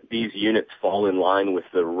sure that these units fall in line with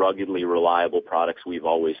the ruggedly reliable products we've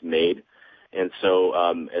always made. And so,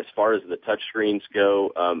 as far as the touchscreens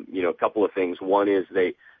go, a couple of things. One is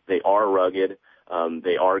they are rugged.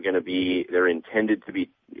 They're intended to be,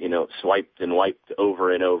 swiped and wiped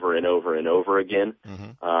over and over and over and over again.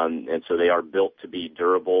 Mm-hmm. And so they are built to be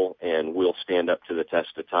durable and will stand up to the test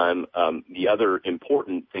of time. The other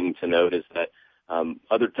important thing to note is that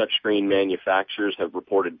other touchscreen manufacturers have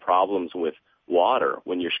reported problems with water.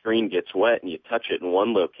 When your screen gets wet and you touch it in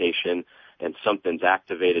one location and something's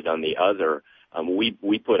activated on the other,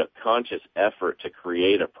 we put a conscious effort to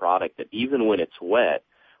create a product that even when it's wet,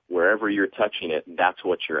 wherever you're touching it, that's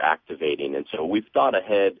what you're activating. And so we've thought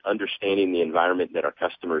ahead, understanding the environment that our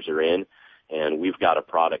customers are in, and we've got a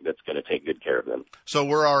product that's going to take good care of them. So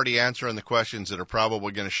we're already answering the questions that are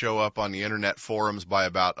probably going to show up on the internet forums by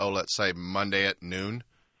about, let's say Monday at noon.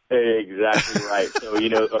 Exactly right. So,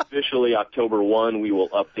 officially October 1, we will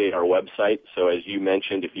update our website. So as you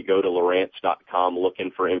mentioned, if you go to Lowrance.com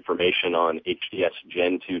looking for information on HDS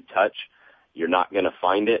Gen 2 Touch, you're not going to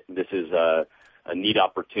find it. This is a neat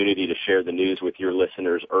opportunity to share the news with your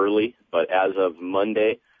listeners early. But as of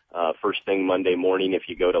Monday, first thing Monday morning, if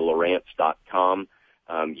you go to Lowrance.com,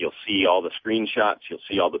 you'll see all the screenshots. You'll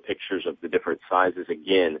see all the pictures of the different sizes.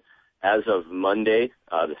 Again, as of Monday,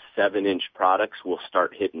 the 7-inch products will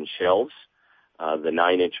start hitting shelves. The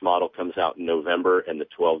 9-inch model comes out in November, and the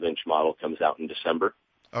 12-inch model comes out in December.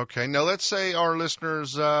 Okay. Now, let's say our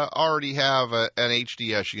listeners already have an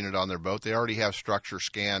HDS unit on their boat. They already have Structure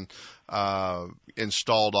Scan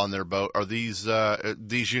installed on their boat. Are these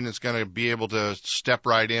units going to be able to step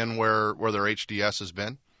right in where their HDS has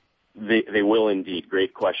been? They will indeed.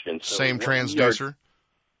 Great question. So same transducer?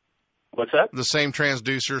 What's that? The same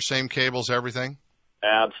transducer, same cables, everything?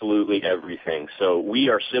 Absolutely everything. So we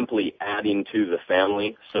are simply adding to the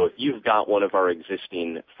family. So if you've got one of our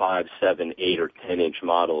existing 5, 7, 8, or 10-inch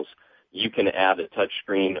models, you can add a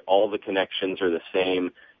touchscreen. All the connections are the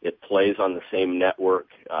same. It plays on the same network,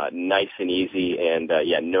 nice and easy, and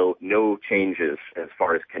no changes as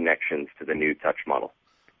far as connections to the new touch model.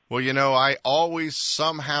 Well, I always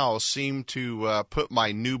somehow seem to put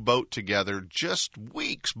my new boat together just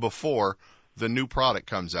weeks before the new product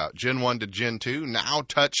comes out. Gen 1 to Gen 2, now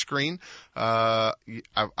touchscreen.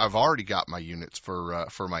 I've already got my units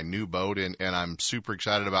for my new boat, and I'm super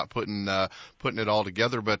excited about putting it all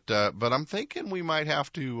together. But I'm thinking we might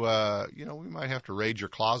have to raid your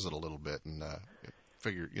closet a little bit and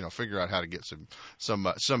figure out how to get some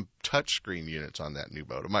touchscreen units on that new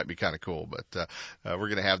boat. It might be kind of cool, but we're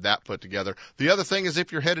going to have that put together. The other thing is,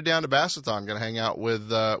 if you're headed down to Bassathon, I'm going to hang out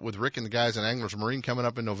with Rick and the guys in Anglers Marine coming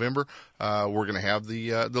up in November. We're going to have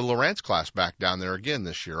the Lowrance class back down there again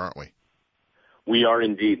this year, aren't we? We are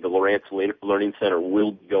indeed. The Lowrance Learning Center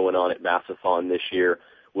will be going on at Bassathon this year.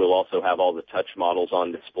 We'll also have all the touch models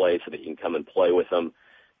on display so that you can come and play with them.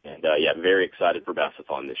 And, very excited for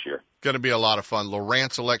Bassathon this year. Going to be a lot of fun.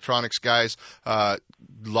 Lowrance Electronics, guys,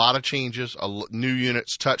 lot of changes, new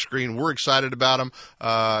units, touchscreen. We're excited about them.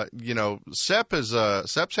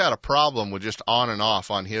 Sep's had a problem with just on and off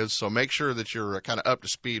on his, so make sure that you're kind of up to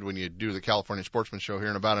speed when you do the California Sportsman Show here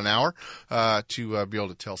in about an hour to be able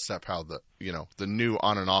to tell Sep how the new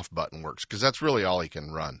on and off button works, because that's really all he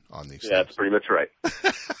can run on these things. That's pretty much right.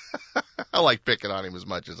 feel like picking on him as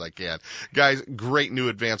much as I can. Guys, great new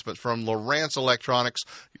advancements from Lowrance Electronics.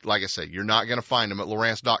 Like I said, you're not going to find them at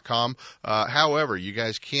Lowrance.com. However, you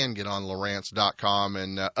guys can get on Lowrance.com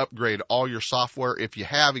and upgrade all your software. If you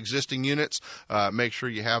have existing units, make sure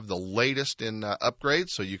you have the latest in upgrades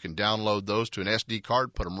so you can download those to an SD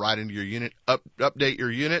card, put them right into your unit, update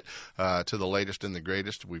your unit to the latest and the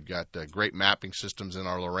greatest. We've got great mapping systems in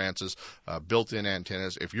our Lowrances, built-in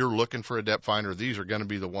antennas. If you're looking for a depth finder, these are going to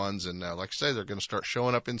be the ones. And like I say, they're going to start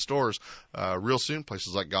showing up in stores real soon.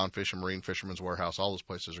 Places like Gone Fishing, Marine Fisherman's Warehouse, all those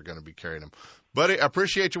places are going to be carrying them. Buddy, I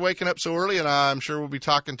appreciate you waking up so early, and I'm sure we'll be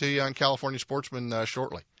talking to you on California Sportsman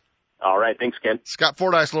shortly. All right. Thanks, Ken. Scott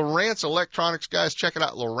Fordice, Lowrance Electronics. Guys, check it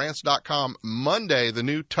out, Lowrance.com. Monday, the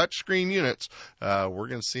new touchscreen units. We're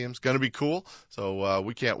going to see them. It's going to be cool. So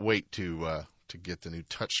we can't wait to get the new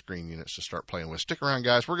touchscreen units to start playing with. Stick around,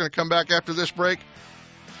 guys. We're going to come back after this break.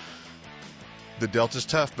 The Delta's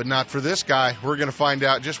tough, but not for this guy. We're going to find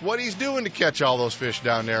out just what he's doing to catch all those fish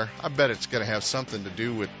down there. I bet it's going to have something to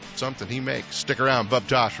do with something he makes. Stick around. Bub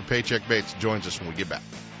Tosh from Paycheck Baits joins us when we get back.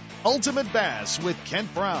 Ultimate Bass with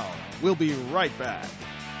Kent Brown. We'll be right back.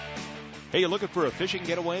 Hey, you looking for a fishing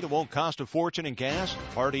getaway that won't cost a fortune in gas?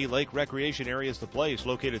 Pardee Lake Recreation Area is the place,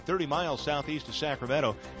 located 30 miles southeast of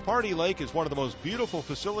Sacramento. Pardee Lake is one of the most beautiful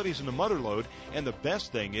facilities in the Mother Lode, and the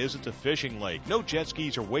best thing is it's a fishing lake. No jet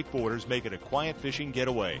skis or wakeboarders make it a quiet fishing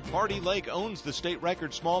getaway. Pardee Lake owns the state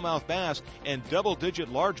record smallmouth bass and double-digit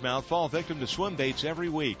largemouth fall victim to swim baits every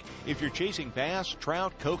week. If you're chasing bass,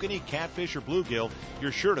 trout, kokanee, catfish, or bluegill,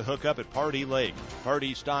 you're sure to hook up at Pardee Lake.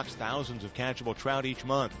 Pardee stocks thousands of catchable trout each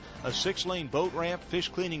month. A 6-lane boat ramp, fish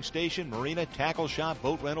cleaning station, marina, tackle shop,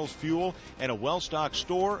 boat rentals, fuel, and a well-stocked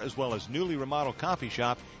store, as well as newly remodeled coffee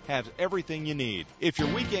shop, have everything you need. If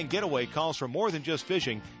your weekend getaway calls for more than just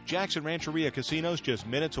fishing, Jackson Rancheria Casino's just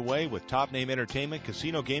minutes away with top-name entertainment,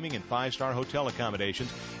 casino gaming, and 5-star hotel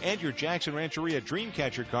accommodations. And your Jackson Rancheria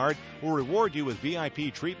Dreamcatcher card will reward you with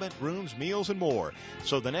VIP treatment, rooms, meals, and more.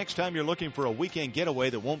 So the next time you're looking for a weekend getaway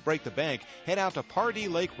that won't break the bank, head out to Pardee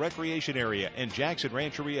Lake Recreation Area and Jackson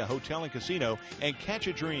Rancheria Hotel and Casino and catch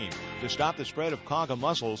a dream. To stop the spread of quagga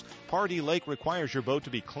mussels, Pardee Lake requires your boat to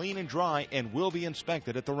be clean and dry and will be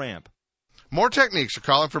inspected at the ramp. More techniques are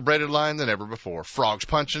calling for braided line than ever before. Frogs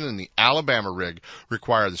punching and the Alabama rig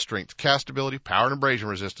require the strength, castability, power, and abrasion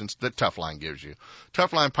resistance that Tufline gives you.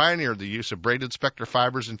 Tufline pioneered the use of braided Spectre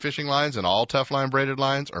fibers in fishing lines, and all Tufline braided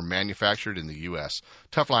lines are manufactured in the U.S.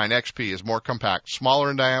 Tufline XP is more compact,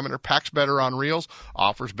 smaller in diameter, packs better on reels,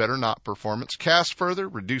 offers better knot performance, casts further,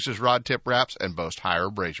 reduces rod tip wraps, and boasts higher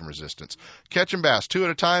abrasion resistance. Catching bass 2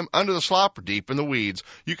 at a time, under the slop, or deep in the weeds,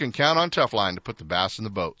 you can count on Tufline to put the bass in the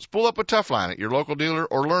boat. Spool up with Tufline at your local dealer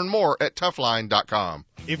or learn more at Tufline.com.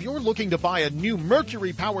 If you're looking to buy a new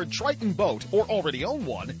Mercury-powered Triton boat or already own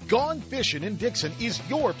one, Gone Fishing in Dixon is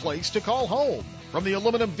your place to call home. From the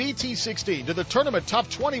aluminum VT16 to the Tournament Top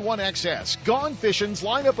 21XS, Gone Fishing's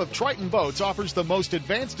lineup of Triton boats offers the most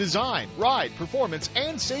advanced design, ride, performance,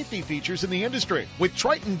 and safety features in the industry. With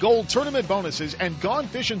Triton Gold tournament bonuses and Gone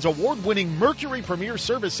Fishing's award-winning Mercury Premier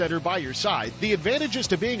Service Center by your side, the advantages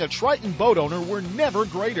to being a Triton boat owner were never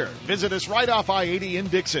greater. Visit us right off I-80 in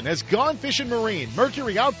Dixon as Gone Fishing Marine,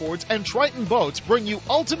 Mercury Outboards, and Triton Boats bring you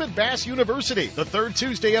Ultimate Bass University, the third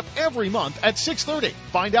Tuesday of every month at 6:30.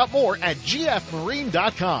 Find out more at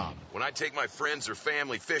gfmarine.com. When I take my friends or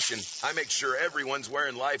family fishing, I make sure everyone's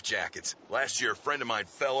wearing life jackets. Last year, a friend of mine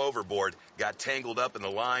fell overboard, got tangled up in the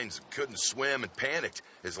lines, couldn't swim, and panicked.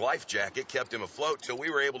 His life jacket kept him afloat till we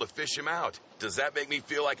were able to fish him out. Does that make me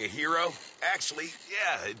feel like a hero? Actually,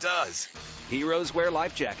 yeah, it does. Heroes wear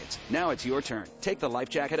life jackets. Now it's your turn. Take the life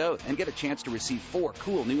jacket oath and get a chance to receive 4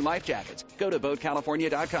 cool new life jackets. Go to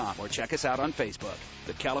BoatCalifornia.com or check us out on Facebook.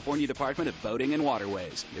 The California Department of Boating and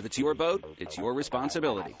Waterways. If it's your boat, it's your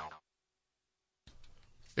responsibility.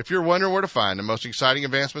 If you're wondering where to find the most exciting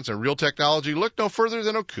advancements in reel technology, look no further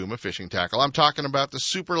than Okuma Fishing Tackle. I'm talking about the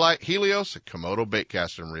super light Helios and Komodo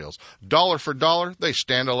baitcasting reels. Dollar for dollar, they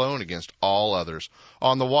stand alone against all others.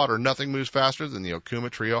 On the water, nothing moves faster than the Okuma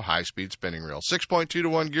Trio high-speed spinning reel. 6.2 to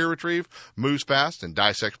 1 gear retrieve, moves fast, and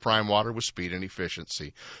dissects prime water with speed and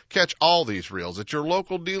efficiency. Catch all these reels at your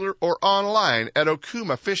local dealer or online at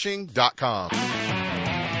okumafishing.com.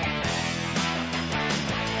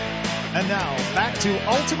 And now, back to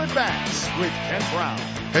Ultimate Bass with Kent Brown.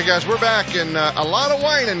 Hey guys, we're back, and a lot of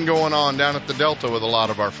whining going on down at the Delta with a lot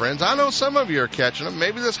of our friends. I know some of you are catching them.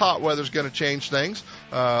 Maybe this hot weather's going to change things.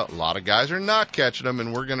 A lot of guys are not catching them,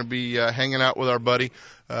 and we're going to be hanging out with our buddy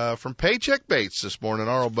from Paycheck Baits this morning,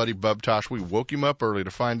 our old buddy Bub Tosh. We woke him up early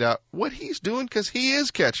to find out what he's doing because he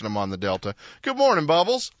is catching them on the Delta. Good morning,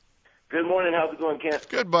 Bubbles. Good morning. How's it going, Kent?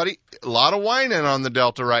 Good, buddy. A lot of whining on the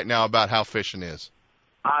Delta right now about how fishing is.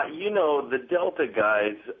 The Delta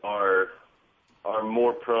guys are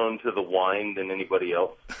more prone to the wine than anybody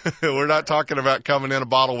else. We're not talking about coming in a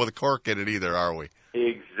bottle with a cork in it either, are we?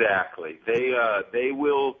 Exactly. They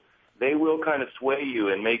will kind of sway you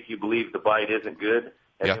and make you believe the bite isn't good,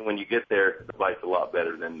 and then when you get there, the bite's a lot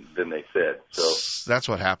better than they said. So that's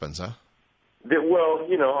what happens, huh? They don't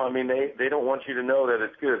want you to know that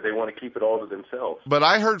it's good. They want to keep it all to themselves. But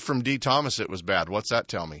I heard from D. Thomas it was bad. What's that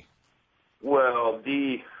tell me? Well,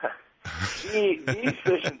 D's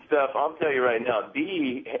fishing stuff, I'll tell you right now,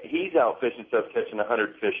 he's out fishing stuff, catching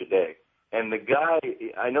 100 fish a day. And the guy,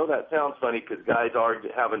 I know that sounds funny because guys are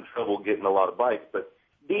having trouble getting a lot of bites, but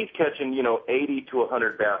D's catching, 80 to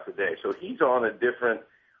 100 bass a day. So he's on a different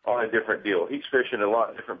deal. He's fishing a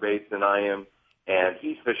lot different baits than I am, and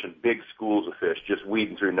he's fishing big schools of fish, just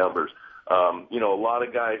weeding through numbers. A lot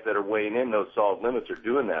of guys that are weighing in those solid limits are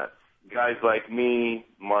doing that. Guys like me,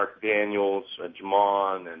 Mark Daniels,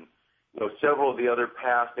 Jamon, and several of the other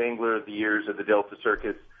past angler of the years of the Delta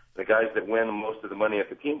Circuit, the guys that win most of the money at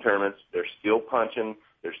the team tournaments, they're still punching.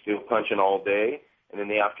 They're still punching all day. And in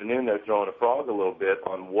the afternoon, they're throwing a frog a little bit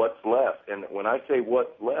on what's left. And when I say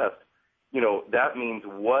what's left, that means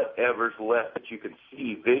whatever's left that you can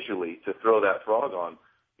see visually to throw that frog on.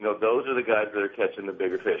 Those are the guys that are catching the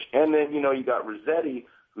bigger fish. And then, you got Rossetti,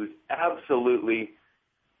 who's absolutely,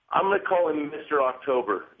 I'm going to call him Mr.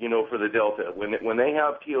 October, for the Delta. When they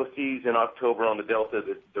have TOCs in October on the Delta,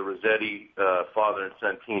 the Rossetti father and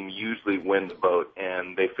son team usually win the boat.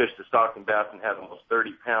 And they fish the Stockton bass and have almost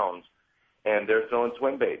 30 pounds. And they're throwing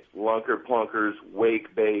swim baits, lunker, plunkers,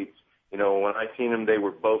 wake baits. When I seen them, they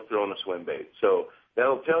were both throwing a swim bait. So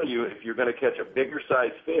that'll tell you if you're going to catch a bigger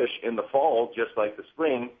size fish in the fall, just like the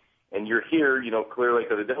spring, and you're here, Clear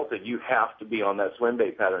Lake or the Delta, you have to be on that swim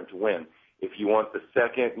bait pattern to win. If you want the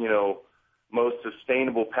second, most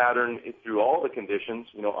sustainable pattern through all the conditions,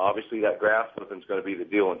 obviously that grass flipping is going to be the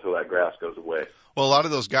deal until that grass goes away. Well, a lot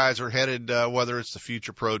of those guys are headed, whether it's the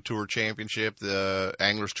Future Pro Tour Championship, the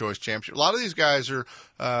Angler's Choice Championship. A lot of these guys are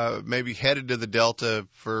maybe headed to the Delta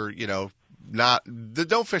for, they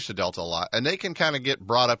don't fish the Delta a lot, and they can kind of get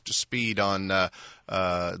brought up to speed on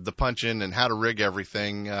the punching and how to rig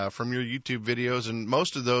everything from your YouTube videos, and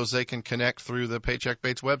most of those they can connect through the Paycheck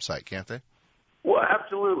Baits website, can't they? Well,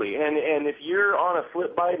 absolutely. And if you're on a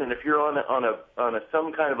flip bite and if you're on a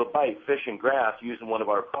some kind of a bite fishing grass using one of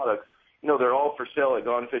our products, they're all for sale at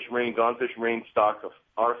Gone Fish Marine. Gone Fish Marine stocks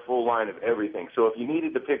our full line of everything. So if you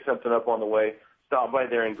needed to pick something up on the way, stop by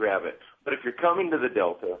there and grab it. But if you're coming to the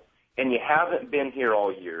Delta and you haven't been here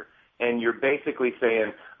all year and you're basically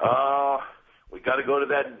saying, we got to go to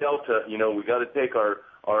that Delta, we got to take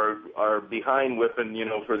our behind whipping,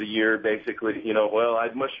 for the year, basically, well,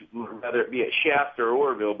 I'd much rather it be at Shasta or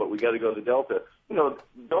Oroville, but we got to go to the Delta.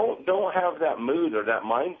 Don't have that mood or that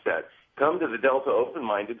mindset. Come to the Delta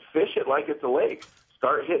open-minded, fish it like it's a lake.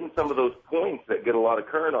 Start hitting some of those points that get a lot of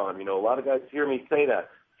current on. A lot of guys hear me say that.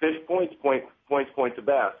 Fish points to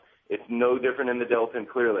bass. It's no different in the Delta and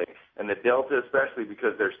Clear Lake. And the Delta especially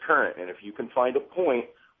because there's current. And if you can find a point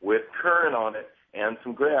with current on it and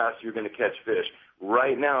some grass, you're going to catch fish.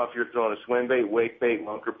 Right now, if you're throwing a swim bait, wake bait,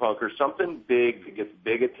 lunker, punker, something big that gets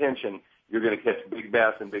big attention, you're going to catch big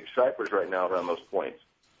bass and big stripers right now around those points.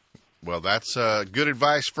 Well, that's good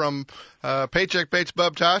advice from Paycheck Baits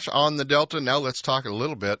Bub Tosh on the Delta. Now let's talk a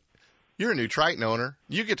little bit. You're a new Triton owner.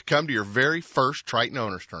 You get to come to your very first Triton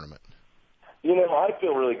Owners Tournament. I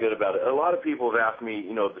feel really good about it. A lot of people have asked me,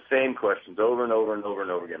 the same questions over and over and over and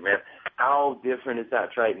over again. Man, how different is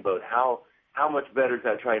that Triton boat? How much better is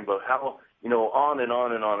that Triton boat? How, on and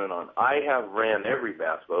on and on and on. I have ran every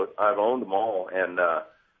bass boat. I've owned them all and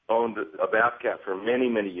owned a Bass Cat for many,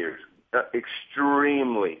 many years.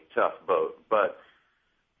 Extremely tough boat, but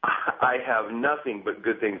I have nothing but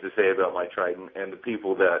good things to say about my Triton and the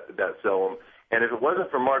people that sell them. And if it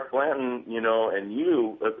wasn't for Mark Blanton, and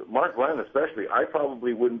you, Mark Blanton especially, I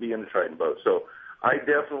probably wouldn't be in the Triton boat. So I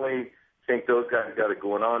definitely think those guys got it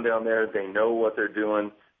going on down there. They know what they're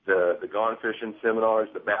doing. The gone fishing seminars,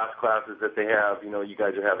 the bass classes that they have, you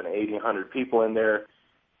guys are having 80, 100 people in there.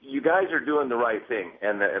 You guys are doing the right thing,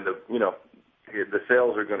 and the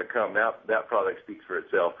sales are going to come. That product speaks for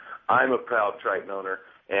itself. I'm a proud Triton owner,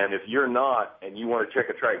 and if you're not and you want to check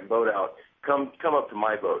a Triton boat out, come up to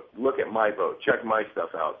my boat. Look at my boat. Check my stuff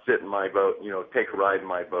out. Sit in my boat. Take a ride in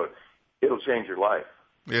my boat. It'll change your life.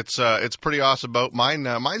 It's a pretty awesome boat. Mine's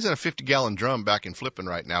in a 50-gallon drum back in flipping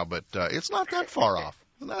right now, but it's not that far off.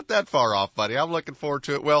 Not that far off, buddy. I'm looking forward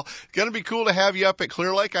to it. Well, going to be cool to have you up at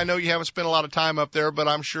Clear Lake. I know you haven't spent a lot of time up there, but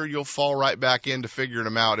I'm sure you'll fall right back into figuring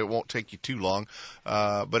them out. It won't take you too long.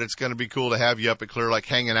 But it's going to be cool to have you up at Clear Lake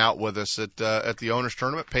hanging out with us at the Owners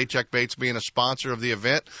Tournament. Paycheck Baits being a sponsor of the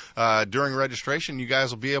event. During registration, you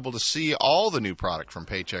guys will be able to see all the new product from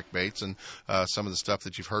Paycheck Baits and some of the stuff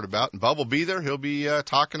that you've heard about. And Bub will be there. He'll be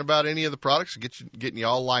talking about any of the products, getting you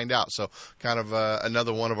all lined out. So kind of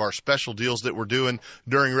another one of our special deals that we're doing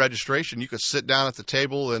during registration. You could sit down at the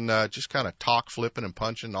table and just kind of talk, flipping and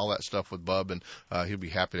punching, all that stuff with Bub, and he'll be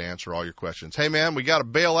happy to answer all your questions. Hey, man, we got to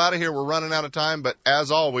bail out of here. We're running out of time, but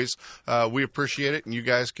as always, we appreciate it, and you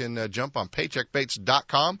guys can jump on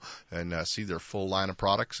paycheckbaits.com and see their full line of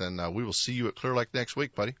products, and we will see you at Clear Lake next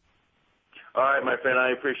week, buddy. All right, my friend,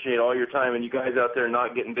 I appreciate all your time, and you guys out there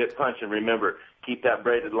not getting bit punching, remember, keep that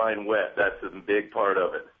braided line wet. That's a big part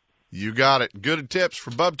of it. You got it. Good tips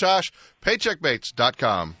for Bub Tosh,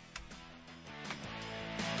 paycheckbaits.com.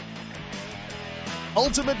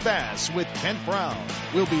 Ultimate Bass with Kent Brown.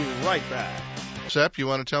 We'll be right back. Sepp, you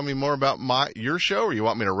want to tell me more about your show, or you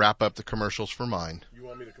want me to wrap up the commercials for mine? You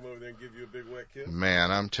want me to come over there and give you a big wet kiss? Man,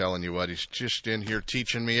 I'm telling you what, he's just in here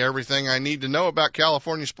teaching me everything I need to know about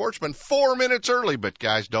California sportsmen 4 minutes early. But,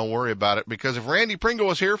 guys, don't worry about it, because if Randy Pringle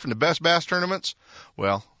was here from the Best Bass Tournaments,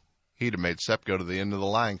 well, he'd have made Sepp go to the end of the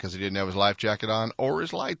line because he didn't have his life jacket on or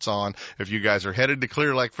his lights on. If you guys are headed to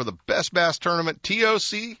Clear Lake for the Best Bass Tournament,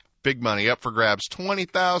 TOC, big money up for grabs,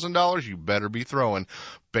 $20,000. You better be throwing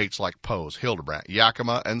baits like Poe's, Hildebrandt,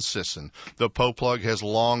 Yakima, and Sisson. The Poe plug has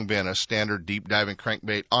long been a standard deep diving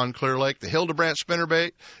crankbait on Clear Lake. The Hildebrandt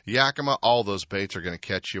spinnerbait, Yakima, all those baits are going to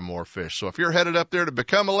catch you more fish. So if you're headed up there to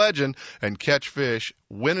become a legend and catch fish,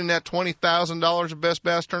 winning that $20,000 of Best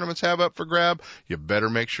Bass Tournaments have up for grab, you better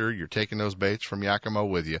make sure you're taking those baits from Yakima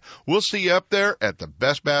with you. We'll see you up there at the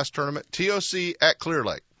Best Bass Tournament, TOC at Clear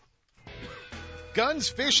Lake. Guns,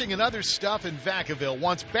 Fishing, and Other Stuff in Vacaville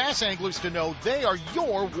wants bass anglers to know they are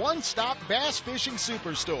your one-stop bass fishing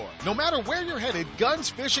superstore. No matter where you're headed, Guns,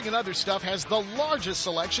 Fishing, and Other Stuff has the largest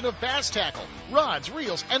selection of bass tackle, rods,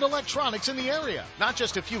 reels, and electronics in the area. Not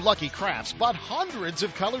just a few lucky crafts, but hundreds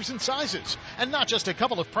of colors and sizes. And not just a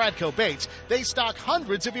couple of Pradco baits, they stock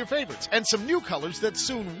hundreds of your favorites and some new colors that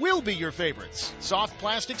soon will be your favorites. Soft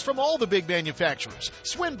plastics from all the big manufacturers,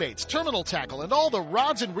 swim baits, terminal tackle, and all the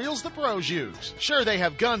rods and reels the pros use. Sure, they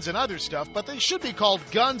have guns and other stuff, but they should be called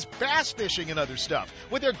Guns, Bass Fishing, and Other Stuff.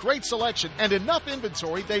 With their great selection and enough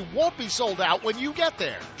inventory, they won't be sold out when you get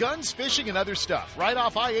there. Guns, Fishing, and Other Stuff, right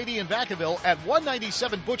off I-80 in Vacaville at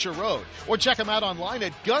 197 Butcher Road. Or check them out online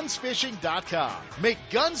at gunsfishing.com. Make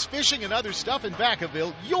Guns, Fishing, and Other Stuff in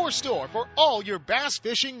Vacaville your store for all your bass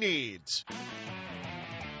fishing needs.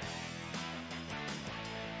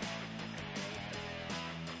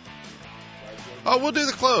 Oh, we'll do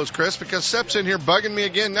the close, Chris, because Sepp's in here bugging me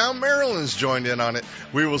again. Now Marilyn's joined in on it.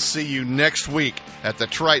 We will see you next week at the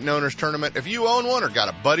Triton Owners Tournament. If you own one or got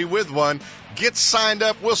a buddy with one, get signed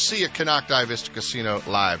up. We'll see you at Canocti Vista Casino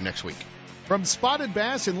live next week. From spotted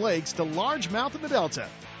bass in lakes to largemouth in the Delta,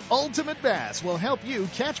 Ultimate Bass will help you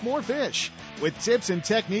catch more fish with tips and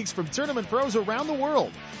techniques from tournament pros around the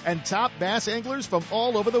world and top bass anglers from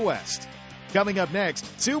all over the West. Coming up next,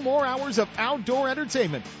 2 more hours of outdoor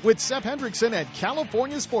entertainment with Sepp Hendrickson and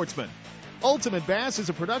California Sportsman. Ultimate Bass is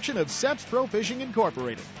a production of Sepp's Pro Fishing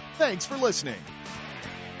Incorporated. Thanks for listening.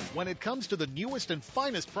 When it comes to the newest and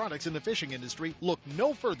finest products in the fishing industry, look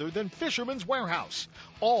no further than Fisherman's Warehouse.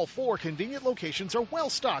 All 4 convenient locations are well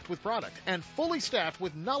stocked with product and fully staffed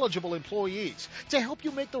with knowledgeable employees to help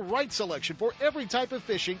you make the right selection for every type of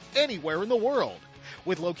fishing anywhere in the world.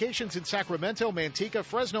 With locations in Sacramento, Manteca,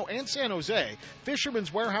 Fresno, and San Jose,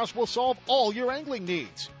 Fisherman's Warehouse will solve all your angling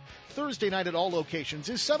needs. Thursday night at all locations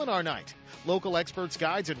is seminar night. Local experts,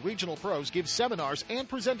 guides, and regional pros give seminars and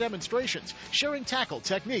present demonstrations, sharing tackle,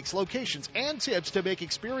 techniques, locations, and tips to make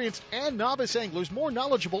experienced and novice anglers more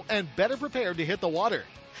knowledgeable and better prepared to hit the water.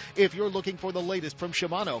 If you're looking for the latest from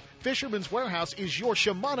Shimano, Fisherman's Warehouse is your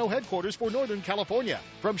Shimano headquarters for Northern California.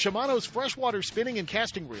 From Shimano's freshwater spinning and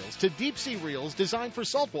casting reels to deep-sea reels designed for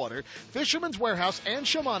saltwater, Fisherman's Warehouse and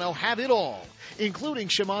Shimano have it all, including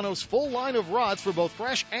Shimano's full line of rods for both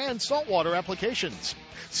fresh and saltwater applications.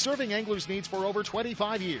 Serving anglers' needs for over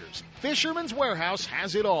 25 years, Fisherman's Warehouse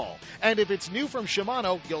has it all. And if it's new from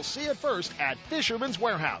Shimano, you'll see it first at Fisherman's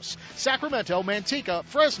Warehouse, Sacramento, Manteca,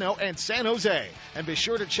 Fresno, and San Jose. And be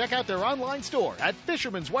sure to check out their online store at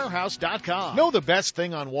fishermanswarehouse.com. Know the best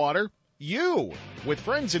thing on water? You. With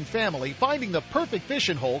friends and family, finding the perfect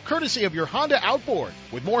fishing hole courtesy of your Honda Outboard.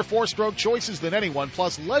 With more four-stroke choices than anyone,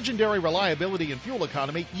 plus legendary reliability and fuel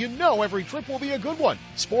economy, you know every trip will be a good one.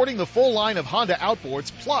 Sporting the full line of Honda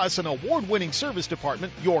Outboards, plus an award-winning service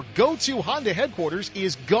department, your go-to Honda headquarters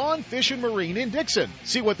is Gone Fishin' Marine in Dixon.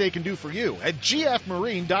 See what they can do for you at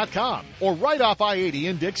gfmarine.com or right off I-80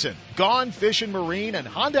 in Dixon. Gone Fishin' Marine and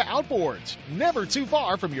Honda Outboards. Never too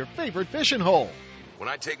far from your favorite fishing hole. When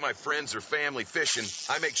I take my friends or family fishing,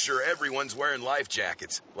 I make sure everyone's wearing life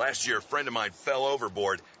jackets. Last year, a friend of mine fell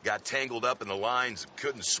overboard, got tangled up in the lines,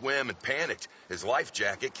 couldn't swim, and panicked. His life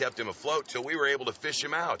jacket kept him afloat till we were able to fish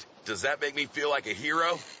him out. Does that make me feel like a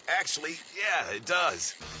hero? Actually, yeah, it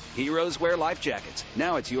does. Heroes wear life jackets.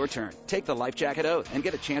 Now it's your turn. Take the life jacket oath and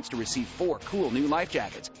get a chance to receive 4 cool new life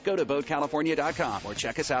jackets. Go to BoatCalifornia.com or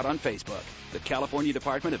check us out on Facebook. The California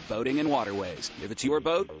Department of Boating and Waterways. If it's your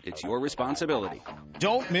boat, it's your responsibility.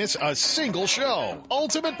 Don't miss a single show.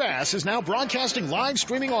 Ultimate Bass is now broadcasting live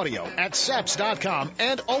streaming audio at seps.com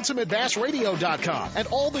and ultimatebassradio.com. And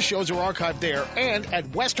all the shows are archived there and at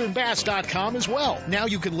westernbass.com as well. Now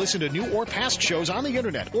you can listen to new or past shows on the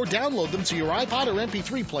internet or download them to your iPod or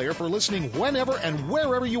MP3 player for listening whenever and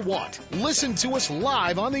wherever you want. Listen to us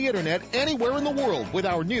live on the internet anywhere in the world with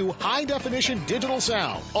our new high-definition digital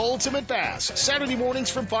sound. Ultimate Bass, Saturday mornings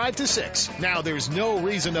from 5 to 6. Now there's no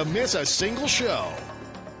reason to miss a single show.